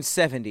to turn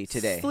 70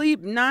 today. Sleep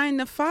 9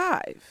 to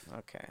 5.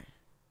 Okay.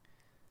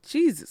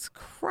 Jesus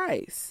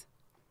Christ.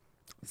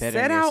 Better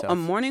Set out yourself. a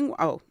morning.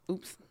 Oh,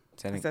 oops.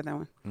 I said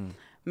that one.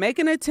 Make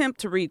an attempt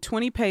to read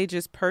 20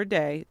 pages per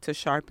day to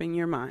sharpen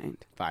your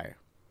mind. Fire.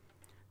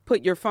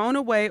 Put your phone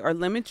away or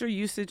limit your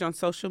usage on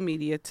social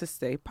media to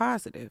stay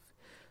positive.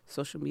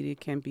 Social media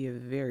can be a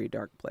very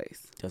dark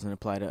place. Doesn't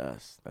apply to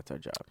us. That's our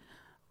job.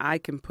 I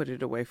can put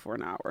it away for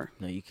an hour.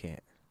 No, you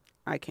can't.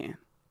 I can.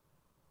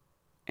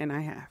 And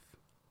I have.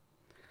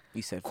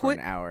 You said for an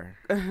hour.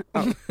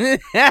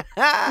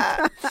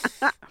 I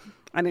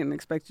didn't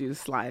expect you to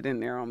slide in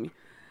there on me.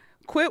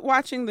 Quit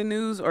watching the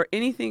news or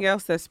anything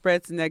else that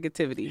spreads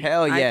negativity.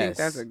 Hell yes. I think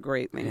that's a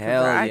great thing.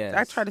 Hell I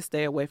yes. try to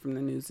stay away from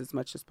the news as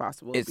much as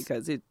possible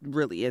because it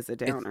really is a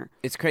downer.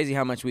 It's crazy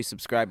how much we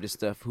subscribe to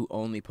stuff who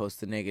only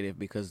post the negative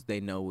because they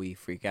know we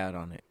freak out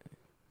on it.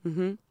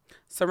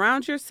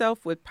 Surround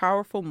yourself with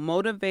powerful,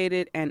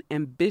 motivated, and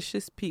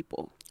ambitious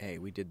people. Hey,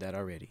 we did that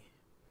already.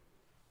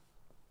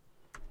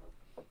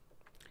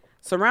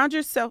 Surround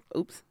yourself.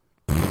 Oops.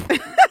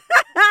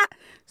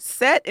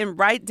 Set and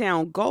write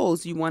down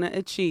goals you want to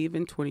achieve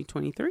in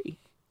 2023.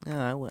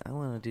 No, I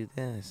want to do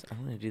this. I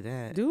want to do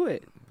that. Do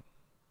it.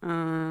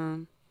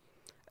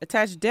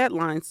 Attach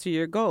deadlines to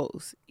your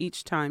goals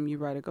each time you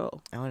write a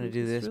goal. I want to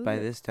do this by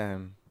this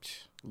time.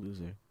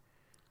 Loser.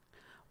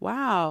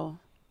 Wow.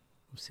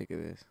 I'm sick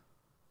of this.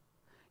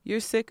 You're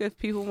sick of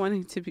people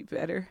wanting to be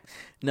better?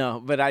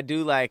 No, but I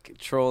do like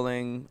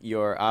trolling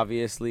your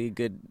obviously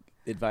good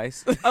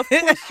advice. Of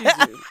course you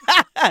do.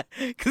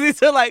 Because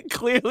these are like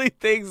clearly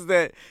things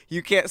that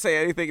you can't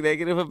say anything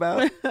negative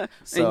about.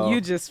 So and you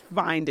just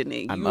finding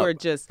it. I'm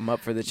up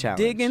for the challenge.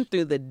 Digging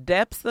through the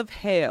depths of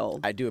hell.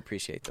 I do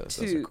appreciate those.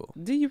 Those are cool.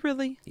 Do you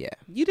really? Yeah.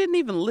 You didn't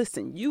even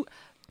listen. You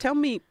tell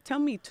me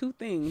 2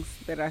 things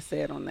that I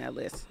said on that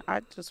list.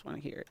 I just want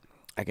to hear it.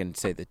 I can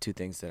say the 2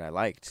 things that I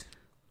liked.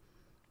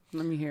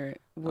 Let me hear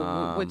it.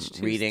 Which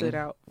 2 stood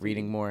out?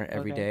 Reading more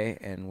every day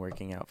and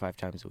working out 5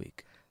 times a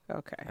week.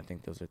 Okay. I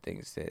think those are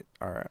things that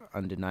are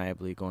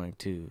undeniably going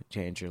to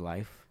change your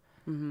life.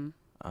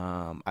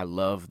 I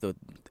love the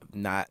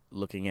not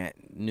looking at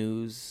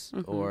news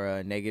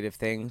or negative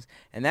things.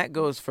 And that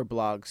goes for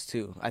blogs,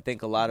 too. I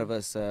think a lot of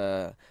us,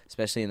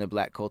 especially in the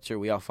Black culture,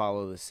 we all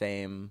follow the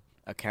same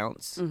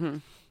accounts.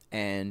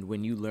 And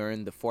when you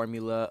learn the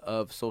formula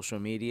of social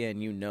media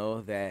and you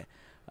know that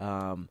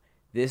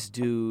this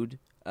dude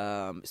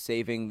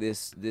saving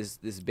this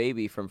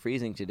baby from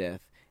freezing to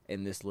death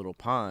in this little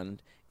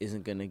pond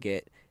isn't going to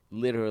get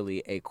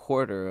literally a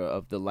quarter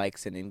of the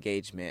likes and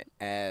engagement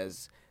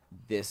as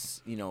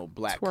this,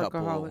 Black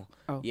couple,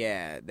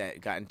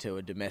 that got into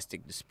a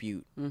domestic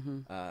dispute.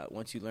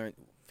 Once you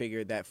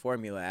figure that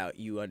formula out,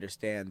 you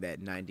understand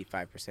that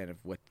 95% of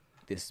what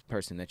this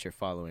person that you're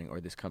following or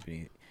this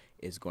company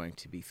is going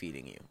to be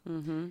feeding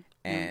you.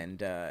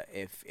 And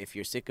if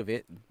you're sick of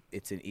it,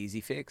 it's an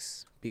easy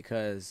fix,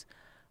 because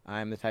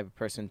I'm the type of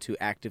person to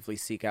actively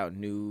seek out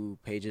new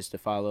pages to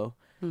follow.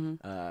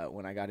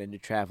 When I got into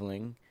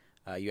traveling,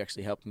 you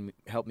actually helped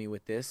me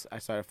with this. I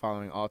started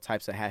following all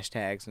types of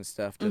hashtags and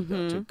stuff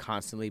to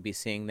constantly be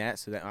seeing that,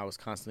 so that I was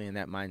constantly in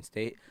that mind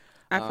state.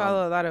 I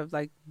follow a lot of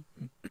like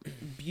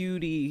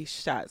beauty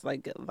shots,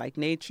 like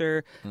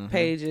nature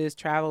pages,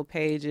 travel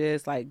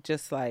pages,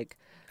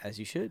 as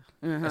you should,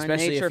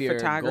 especially nature if your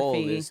photography.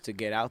 goal is to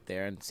get out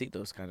there and see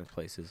those kind of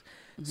places.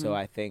 So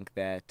I think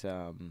that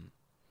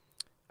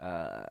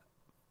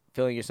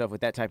filling yourself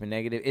with that type of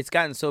negative, it's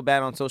gotten so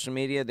bad on social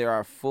media. There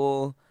are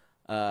full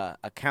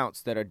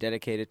accounts that are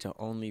dedicated to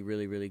only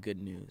really, really good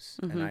news,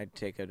 and I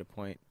make it a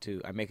point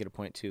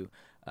to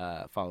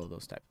follow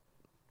those type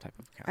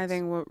of accounts. I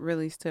think what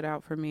really stood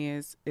out for me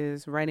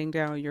is writing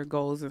down your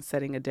goals and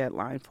setting a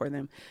deadline for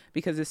them,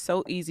 because it's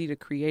so easy to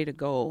create a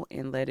goal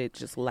and let it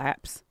just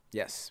lapse.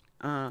 Yes.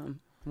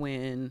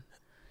 When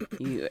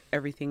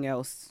everything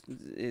else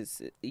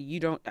is,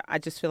 I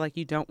just feel like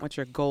you don't want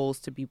your goals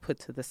to be put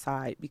to the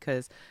side,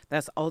 because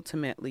that's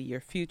ultimately your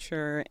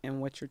future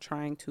and what you're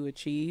trying to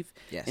achieve.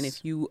 Yes. And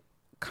if you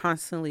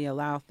constantly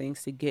allow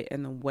things to get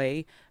in the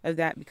way of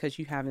that because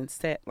you haven't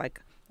set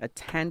like a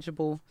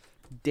tangible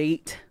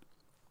date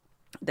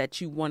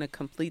that you want to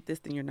complete this,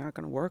 then you're not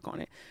going to work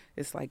on it.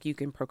 It's like you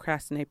can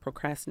procrastinate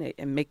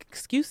and make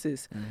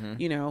excuses,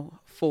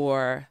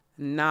 for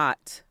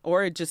not,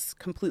 or just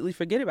completely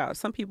forget about it.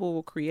 Some people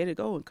will create a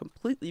goal and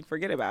completely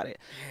forget about it.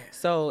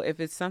 So if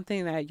it's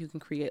something that you can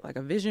create like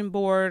a vision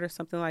board or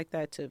something like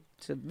that to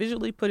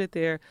visually put it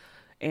there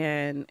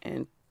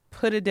and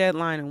put a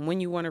deadline on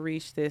when you want to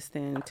reach this,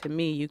 then to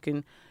me you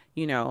can,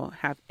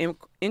 have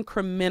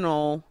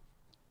incremental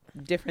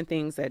different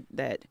things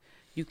that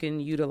you can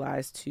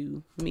utilize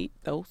to meet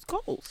those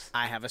goals.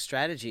 I have a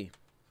strategy.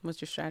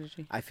 What's your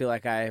strategy? I feel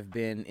like I have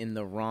been in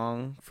the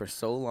wrong for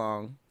so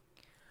long,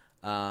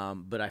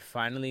 but I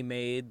finally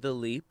made the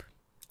leap.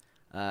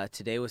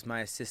 Today was my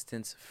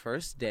assistant's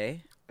first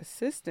day.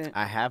 Assistant?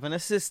 I have an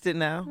assistant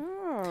now.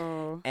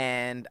 Oh.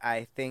 And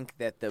I think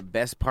that the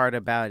best part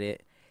about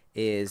it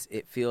is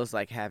it feels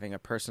like having a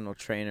personal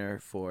trainer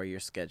for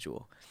your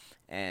schedule.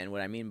 And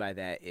what I mean by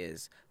that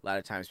is a lot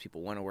of times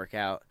people want to work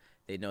out.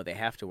 They know they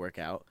have to work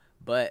out,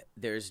 but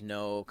there's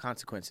no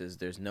consequences.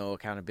 There's no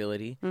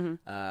accountability. And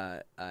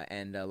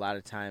a lot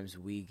of times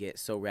we get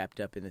so wrapped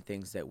up in the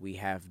things that we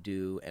have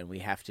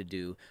to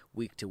do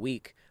week to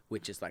week,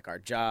 which is like our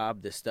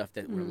job, the stuff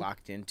that we're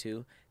locked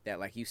into, that,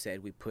 like you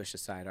said, we push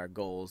aside our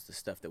goals, the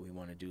stuff that we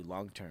want to do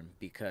long term,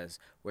 because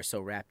we're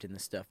so wrapped in the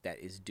stuff that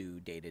is due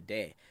day to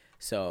day.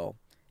 So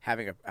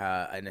having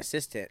an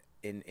assistant,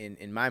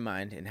 in my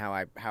mind, and how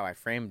I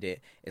framed it,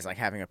 is like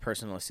having a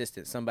personal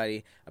assistant,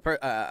 somebody,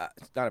 not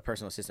a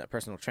personal assistant, a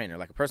personal trainer.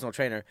 Like a personal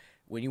trainer,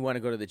 when you want to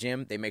go to the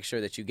gym, they make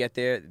sure that you get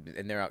there,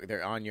 and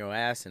they're on your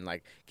ass, and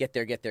like get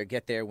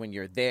there. When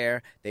you're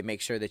there, they make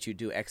sure that you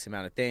do X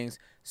amount of things.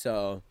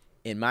 So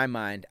in my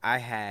mind, I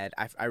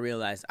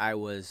realized I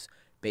was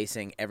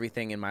basing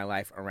everything in my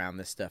life around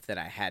the stuff that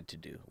I had to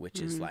do,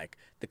 which is like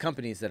the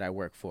companies that I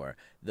work for,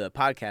 the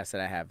podcasts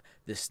that I have,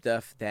 the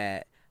stuff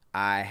that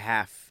I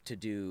have to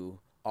do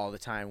all the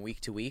time, week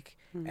to week,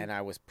 and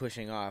I was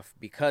pushing off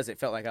because it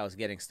felt like I was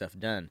getting stuff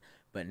done.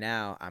 But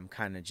now I'm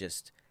kind of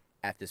just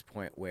at this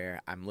point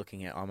where I'm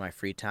looking at all my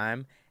free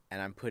time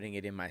and I'm putting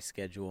it in my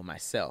schedule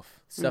myself.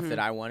 Stuff that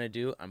I want to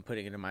do, I'm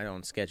putting it in my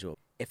own schedule.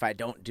 If I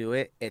don't do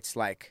it, it's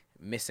like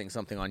missing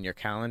something on your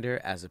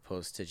calendar as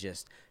opposed to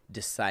just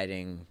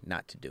deciding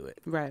not to do it.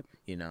 Right.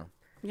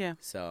 Yeah.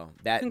 So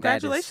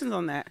congratulations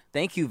on that.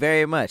 Thank you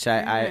very much.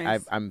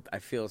 Nice. I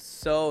feel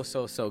so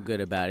good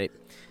about it.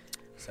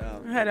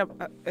 So I had an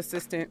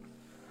assistant,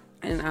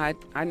 and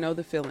I know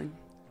the feeling.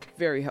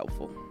 Very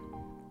helpful.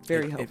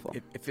 Very helpful.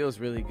 It feels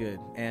really good,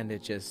 and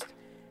it just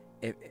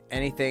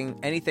anything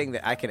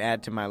that I can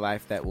add to my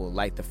life that will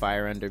light the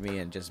fire under me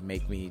and just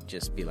make me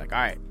just be like, all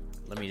right,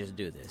 let me just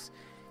do this,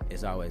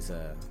 is always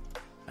a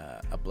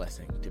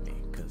blessing to me,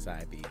 because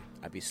I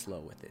be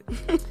slow with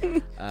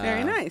it.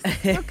 Very nice.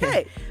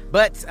 Okay.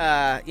 But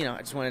I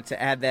just wanted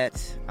to add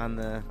that on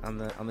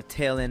the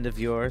tail end of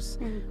yours,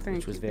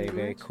 which was very,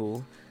 very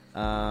cool.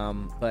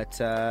 But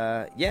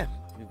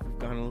we've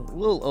gone a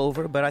little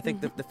over, but I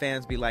think the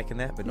fans be liking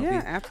that. But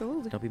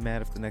absolutely. Don't be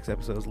mad if the next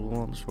episode is a little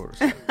on the shorter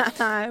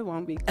side. It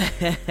won't be.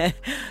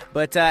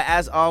 But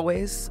as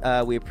always,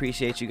 we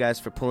appreciate you guys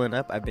for pulling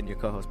up. I've been your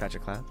co-host,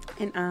 Patrick Cloud.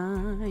 And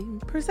I'm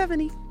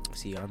Persephone.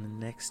 See you on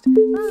the next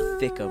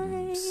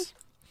Thickums.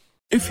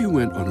 If you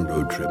went on a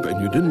road trip and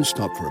you didn't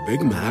stop for a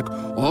Big Mac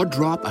or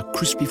drop a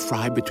crispy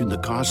fry between the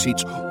car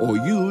seats or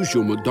use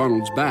your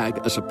McDonald's bag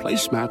as a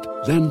placemat,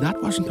 then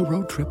that wasn't a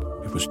road trip.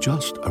 It was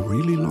just a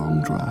really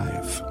long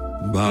drive.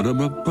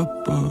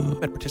 Ba-da-ba-ba-ba.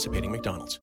 At participating McDonald's.